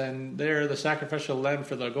Vegas, and they're the sacrificial lamb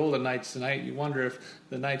for the Golden Knights tonight. You wonder if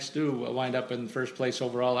the Knights do wind up in first place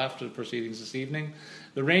overall after the proceedings this evening.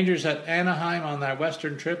 The Rangers at Anaheim on that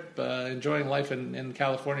western trip, enjoying life in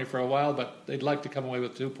California for a while, but they'd like to come away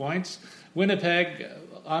with 2 points. Winnipeg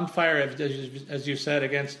on fire, as you said,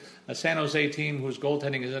 against a San Jose team whose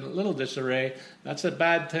goaltending is in a little disarray. That's a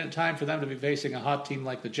bad time for them to be facing a hot team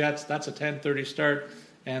like the Jets. That's a 10:30 start.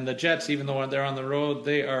 And the Jets, even though they're on the road,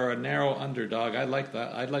 they are a narrow underdog. I like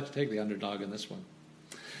that. I'd like to take the underdog in this one.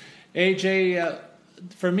 AJ,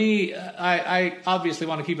 for me, I obviously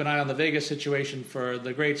want to keep an eye on the Vegas situation for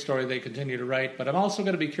the great story they continue to write, but I'm also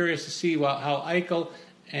going to be curious to see how Eichel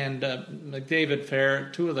and McDavid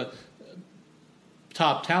fare, two of the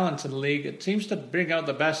top talents in the league. It seems to bring out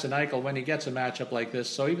the best in Eichel when he gets a matchup like this.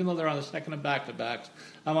 So even though they're on the second of back-to-backs,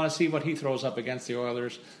 I want to see what he throws up against the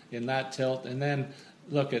Oilers in that tilt. And then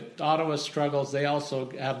look at Ottawa's struggles. They also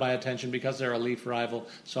have my attention because they're a Leaf rival.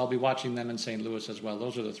 So I'll be watching them in St. Louis as well.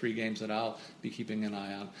 Those are the 3 games that I'll be keeping an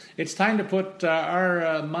eye on. It's time to put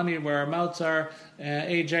our money where our mouths are.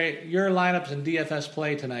 AJ, your lineups in DFS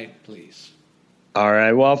play tonight, please. All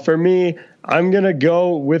right. Well, for me, I'm going to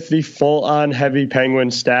go with the full-on heavy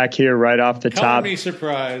Penguin stack here right off the top. Don't be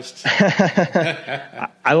surprised.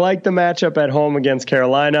 I like the matchup at home against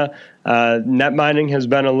Carolina. Net mining has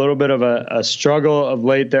been a little bit of a struggle of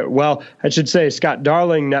late there. Well, I should say Scott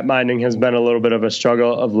Darling net mining has been a little bit of a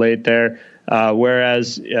struggle of late there,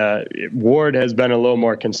 whereas Ward has been a little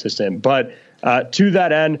more consistent. But to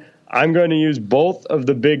that end, I'm going to use both of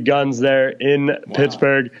the big guns there in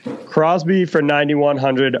Pittsburgh. Crosby for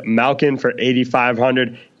 9,100, Malkin for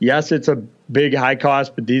 8,500. Yes, it's a big high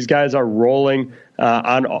cost, but these guys are rolling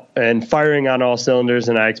on and firing on all cylinders,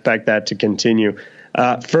 and I expect that to continue.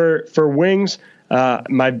 For wings,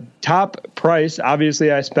 my top price, obviously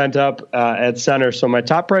I spent up at center, so my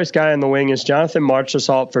top price guy on the wing is Jonathan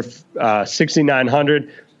Marchessault for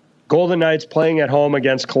 6,900. Golden Knights playing at home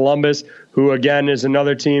against Columbus, who, again, is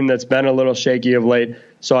another team that's been a little shaky of late.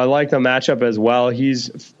 So I like the matchup as well.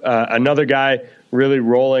 He's another guy really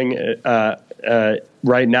rolling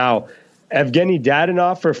right now. Evgeny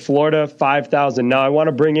Dadonov for Florida, 5,000. Now, I want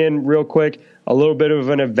to bring in real quick a little bit of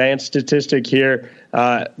an advanced statistic here.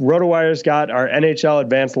 RotoWire's got our NHL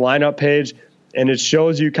advanced lineup page, and it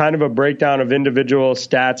shows you kind of a breakdown of individual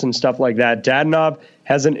stats and stuff like that. Dadonov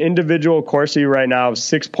has an individual Corsi right now of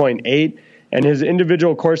 6.8 and his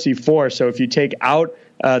individual Corsi 4. So if you take out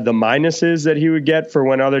the minuses that he would get for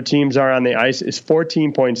when other teams are on the ice, is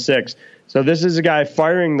 14.6. So this is a guy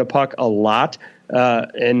firing the puck a lot.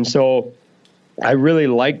 And so I really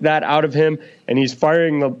like that out of him, and he's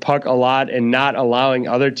firing the puck a lot and not allowing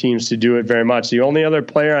other teams to do it very much. The only other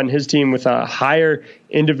player on his team with a higher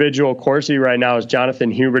individual Corsi right now is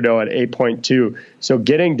Jonathan Huberdeau at 8.2. So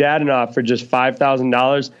getting Dadonov for just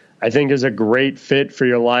 $5,000, I think, is a great fit for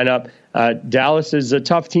your lineup. Dallas is a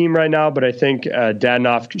tough team right now, but I think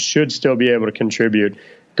Dadonov should still be able to contribute.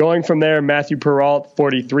 Going from there, Matthew Perrault,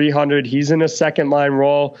 4,300. He's in a second-line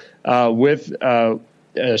role with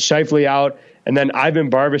Scheifele out. And then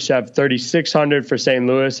Ivan Barbashev, 3,600 for St.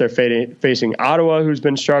 Louis. They're facing Ottawa, who's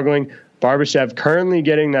been struggling. Barbashev currently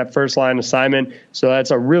getting that first-line assignment, so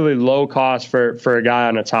that's a really low cost for a guy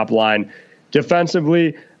on a top line.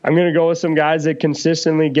 Defensively, I'm going to go with some guys that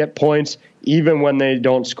consistently get points even when they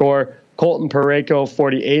don't score. Colton Parayko,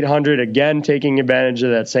 4,800, again taking advantage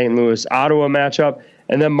of that St. Louis-Ottawa matchup.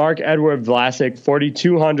 And then Mark-Edward Vlasic,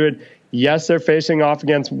 4,200. Yes, they're facing off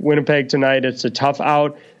against Winnipeg tonight. It's a tough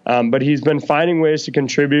out, but he's been finding ways to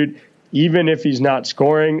contribute, even if he's not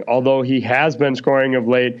scoring, although he has been scoring of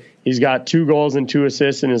late. He's got 2 goals and 2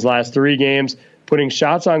 assists in his last 3 games, putting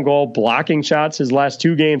shots on goal, blocking shots. His last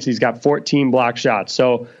 2 games, he's got 14 blocked shots.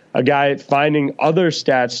 So a guy finding other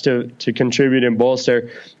stats to contribute and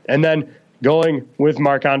bolster. And then going with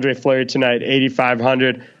Marc-Andre Fleury tonight,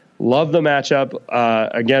 8,500. Love the matchup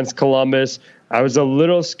against Columbus. I was a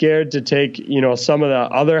little scared to take, some of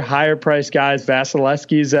the other higher priced guys.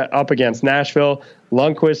 Vasilevsky's up against Nashville.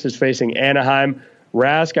 Lundqvist is facing Anaheim.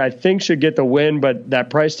 Rask, I think, should get the win, but that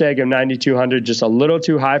price tag of 9,200 just a little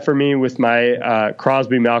too high for me with my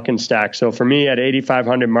Crosby Malkin stack. So for me at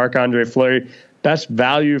 8,500, Marc-Andre Fleury, best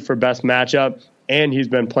value for best matchup, and he's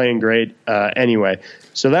been playing great anyway.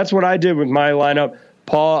 So that's what I did with my lineup.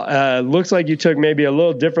 Paul, looks like you took maybe a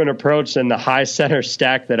little different approach than the high center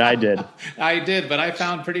stack that I did. I did, but I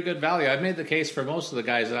found pretty good value. I've made the case for most of the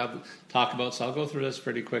guys that I'll talk about, so I'll go through this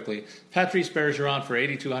pretty quickly. Patrice Bergeron for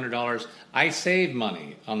 $8,200. I saved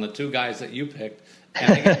money on the two guys that you picked,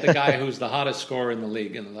 and I get the guy who's the hottest scorer in the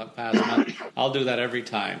league in the past month. I'll do that every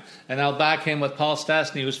time. And I'll back him with Paul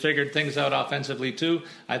Stastny, who's figured things out offensively too.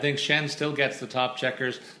 I think Schenn still gets the top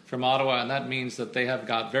checkers from Ottawa, and that means that they have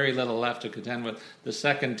got very little left to contend with the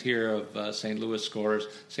second tier of St. Louis scorers.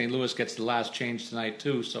 St. Louis gets the last change tonight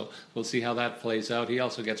too, so we'll see how that plays out. He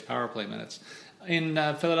also gets power play minutes. In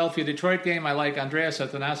Philadelphia-Detroit game, I like Andreas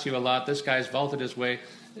Athanasiou a lot. This guy's vaulted his way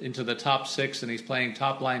into the top 6, and he's playing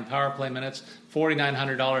top-line power play minutes.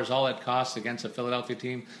 $4,900 all it costs against a Philadelphia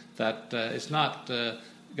team that is not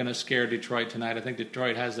going to scare Detroit tonight. I think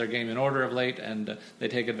Detroit has their game in order of late, and they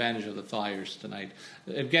take advantage of the Flyers tonight.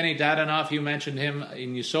 Evgeny Dadonov, you mentioned him,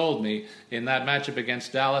 and you sold me in that matchup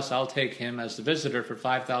against Dallas. I'll take him as the visitor for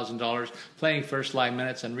 $5,000, playing first-line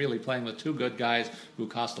minutes and really playing with two good guys who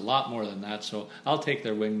cost a lot more than that. So I'll take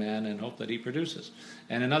their wingman and hope that he produces.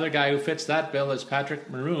 And another guy who fits that bill is Patrick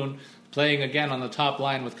Maroon, playing again on the top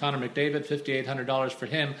line with Connor McDavid, $5,800 for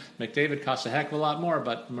him. McDavid costs a heck of a lot more,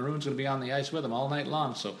 but Maroon's going to be on the ice with him all night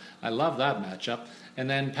long, so I love that matchup. And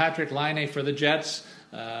then Patrick Laine for the Jets.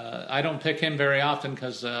 I don't pick him very often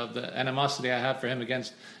because of the animosity I have for him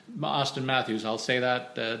against Austin Matthews. I'll say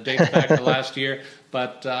that dates back to last year,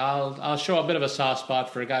 but I'll show a bit of a soft spot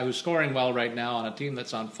for a guy who's scoring well right now on a team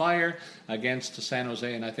that's on fire against San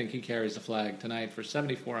Jose, and I think he carries the flag tonight for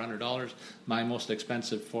 $7,400, my most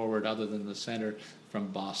expensive forward other than the center from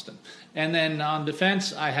Boston. And then on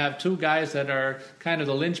defense, I have two guys that are kind of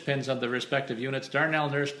the linchpins of the respective units. Darnell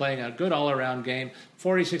Nurse playing a good all-around game,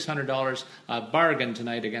 $4,600, a bargain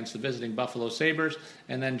tonight against the visiting Buffalo Sabres.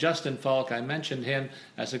 And then Justin Falk, I mentioned him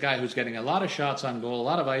as a guy who's getting a lot of shots on goal, a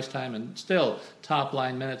lot of ice time, and still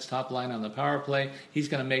top-line minutes, top-line on the power play. He's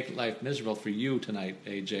going to make life miserable for you tonight,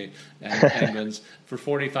 AJ, and the Penguins, for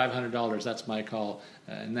 $4,500. That's my call.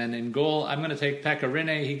 And then in goal, I'm going to take Pekka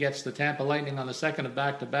Rinne. He gets the Tampa Lightning on the second of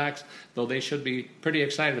back-to-backs, though they should be pretty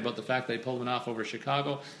excited about the fact they pulled one off over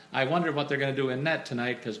Chicago. I wonder what they're going to do in net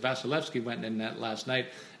tonight, because Vasilevsky went in net last night,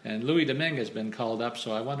 and Louis Domingue has been called up,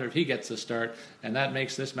 so I wonder if he gets the start, and that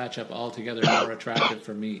makes this matchup altogether more attractive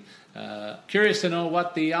for me. Curious to know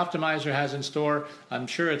what the Optimizer has in store. I'm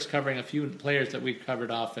sure it's covering a few players that we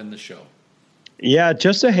covered off in the show. Yeah,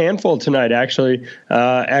 just a handful tonight, actually.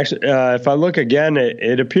 If I look again,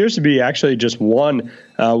 it appears to be actually just one.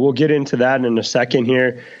 We'll get into that in a second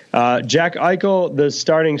here. Jack Eichel, the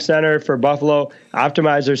starting center for Buffalo,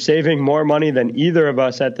 Optimizer, saving more money than either of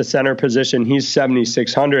us at the center position. He's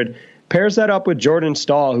 $7,600. Pairs that up with Jordan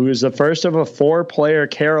Staal, who is the first of a 4-player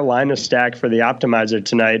Carolina stack for the Optimizer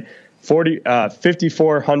tonight.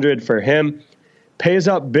 $5,400 for him. Pays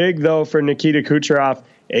up big, though, for Nikita Kucherov.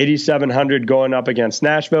 $8,700 going up against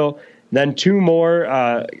Nashville. Then two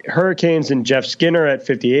more Hurricanes and Jeff Skinner at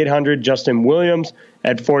 $5,800. Justin Williams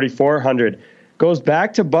at $4,400. Goes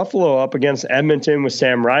back to Buffalo up against Edmonton with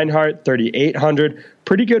Sam Reinhart, $3,800.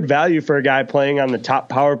 Pretty good value for a guy playing on the top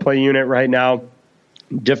power play unit right now.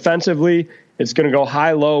 Defensively, it's going to go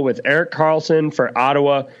high-low with Erik Karlsson for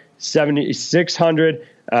Ottawa, $7,600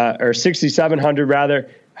 or $6,700 rather.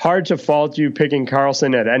 Hard to fault you picking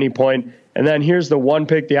Karlsson at any point. And then here's the one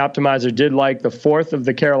pick the Optimizer did like, the fourth of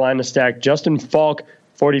the Carolina stack, Justin Falk,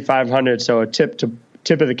 $4,500. So a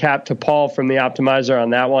tip of the cap to Paul from the Optimizer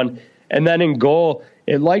on that one. And then in goal,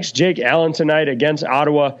 it likes Jake Allen tonight against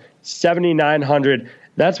Ottawa, $7,900.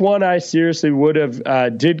 That's one I seriously would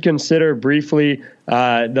have did consider briefly.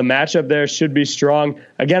 The matchup there should be strong.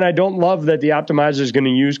 Again, I don't love that the Optimizer is going to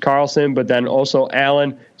use Karlsson, but then also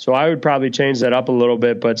Allen. So I would probably change that up a little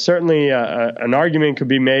bit. But certainly an argument could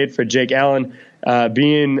be made for Jake Allen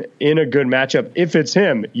being in a good matchup. If it's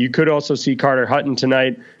him, you could also see Carter Hutton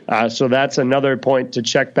tonight. So that's another point to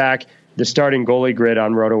check back the starting goalie grid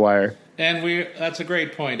on RotoWire. And that's a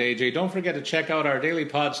great point, AJ. Don't forget to check out our daily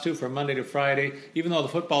pods, too, from Monday to Friday. Even though the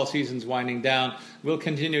football season's winding down, we'll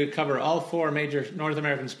continue to cover all 4 major North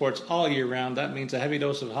American sports all year round. That means a heavy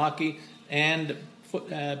dose of hockey and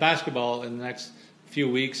basketball in the next few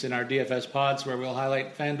weeks in our DFS pods, where we'll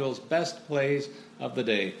highlight FanDuel's best plays of the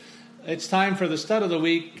day. It's time for the stud of the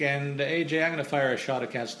week, and AJ, I'm going to fire a shot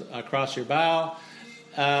across your bow.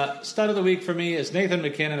 Stud of the week for me is Nathan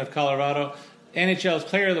MacKinnon of Colorado. NHL's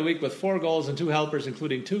player of the week with 4 goals and 2 helpers,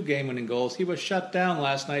 including 2 game-winning goals. He was shut down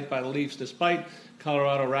last night by the Leafs despite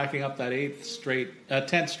Colorado racking up that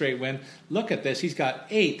 10th straight win. Look at this. He's got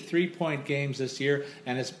 8 3-point games this year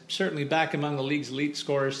and is certainly back among the league's elite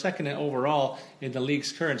scorers, second overall in the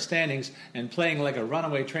league's current standings, and playing like a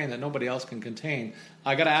runaway train that nobody else can contain.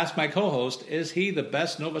 I got to ask my co-host, is he the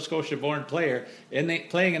best Nova Scotia-born player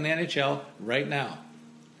playing in the NHL right now?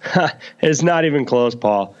 It's not even close,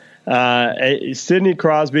 Paul. Sidney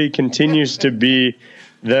Crosby continues to be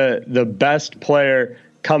the best player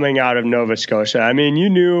coming out of Nova Scotia. I mean, you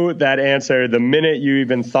knew that answer the minute you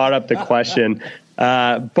even thought up the question.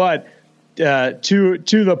 But to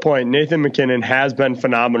the point, Nathan MacKinnon has been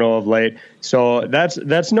phenomenal of late. So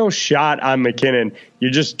that's no shot on MacKinnon.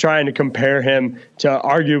 You're just trying to compare him to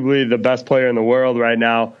arguably the best player in the world right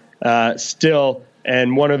now, still,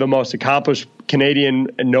 and one of the most accomplished Canadian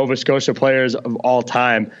and Nova Scotia players of all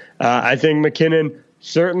time. I think MacKinnon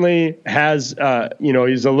certainly has,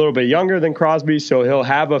 he's a little bit younger than Crosby, so he'll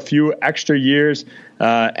have a few extra years.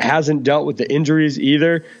 Hasn't dealt with the injuries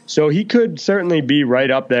either, so he could certainly be right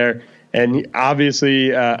up there. And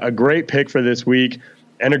obviously a great pick for this week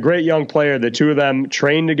and a great young player. The two of them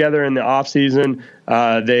trained together in the offseason.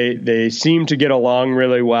 They seem to get along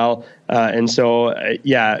really well. And so,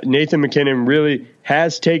 Nathan MacKinnon really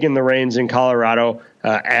has taken the reins in Colorado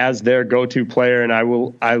as their go-to player, and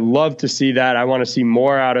I love to see that. I want to see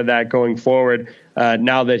more out of that going forward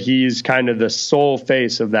now that he's kind of the sole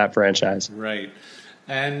face of that franchise. Right.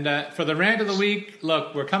 And for the rant of the week,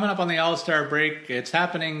 look, we're coming up on the All-Star break. It's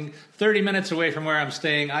happening 30 minutes away from where I'm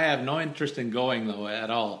staying. I have no interest in going, though, at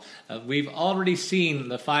all. We've already seen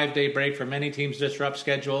the 5-day break for many teams disrupt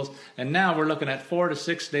schedules, and now we're looking at 4 to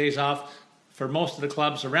 6 days off for most of the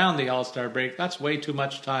clubs around the All-Star break. That's way too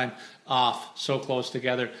much time off so close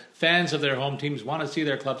together. Fans of their home teams want to see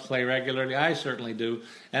their clubs play regularly. I certainly do.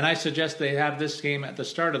 And I suggest they have this game at the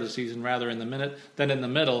start of the season rather than in the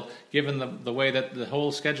middle, given the way that the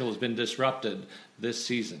whole schedule has been disrupted this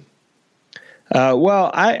season.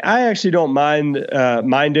 I actually don't mind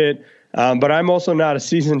it, but I'm also not a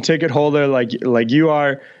season ticket holder like you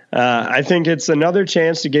are. I think it's another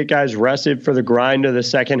chance to get guys rested for the grind of the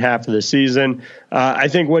second half of the season. I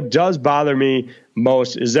think what does bother me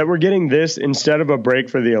most is that we're getting this instead of a break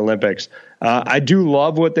for the Olympics. I do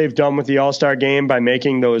love what they've done with the All-Star game by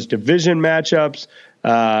making those division matchups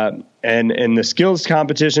and the skills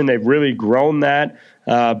competition. They've really grown that,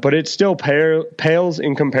 but it still pales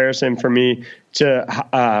in comparison for me to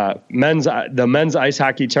the men's ice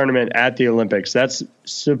hockey tournament at the Olympics. That's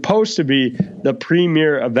supposed to be the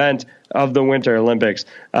premier event of the Winter Olympics.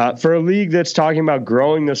 For a league that's talking about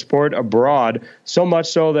growing the sport abroad, so much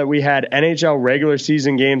so that we had NHL regular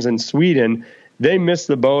season games in Sweden, they missed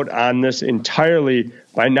the boat on this entirely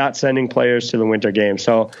by not sending players to the Winter Games.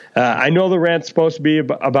 So I know the rant's supposed to be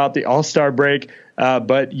about the All-Star break,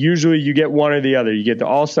 but usually you get one or the other. You get the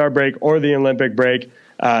All-Star break or the Olympic break.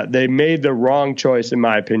 They made the wrong choice, in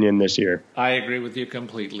my opinion, this year. I agree with you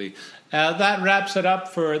completely. That wraps it up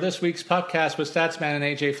for this week's podcast with Statsman and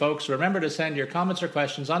AJ, folks. Remember to send your comments or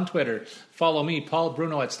questions on Twitter. Follow me, Paul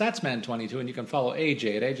Bruno, at Statsman22, and you can follow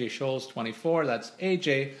AJ at AJ Scholz24. That's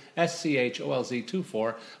AJ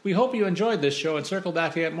SCHOLZ24. We hope you enjoyed this show and circle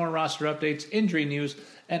back to get more roster updates, injury news,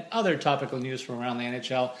 and other topical news from around the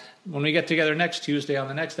NHL when we get together next Tuesday on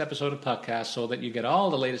the next episode of Puckcast, so that you get all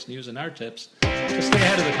the latest news and our tips to stay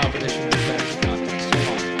ahead of the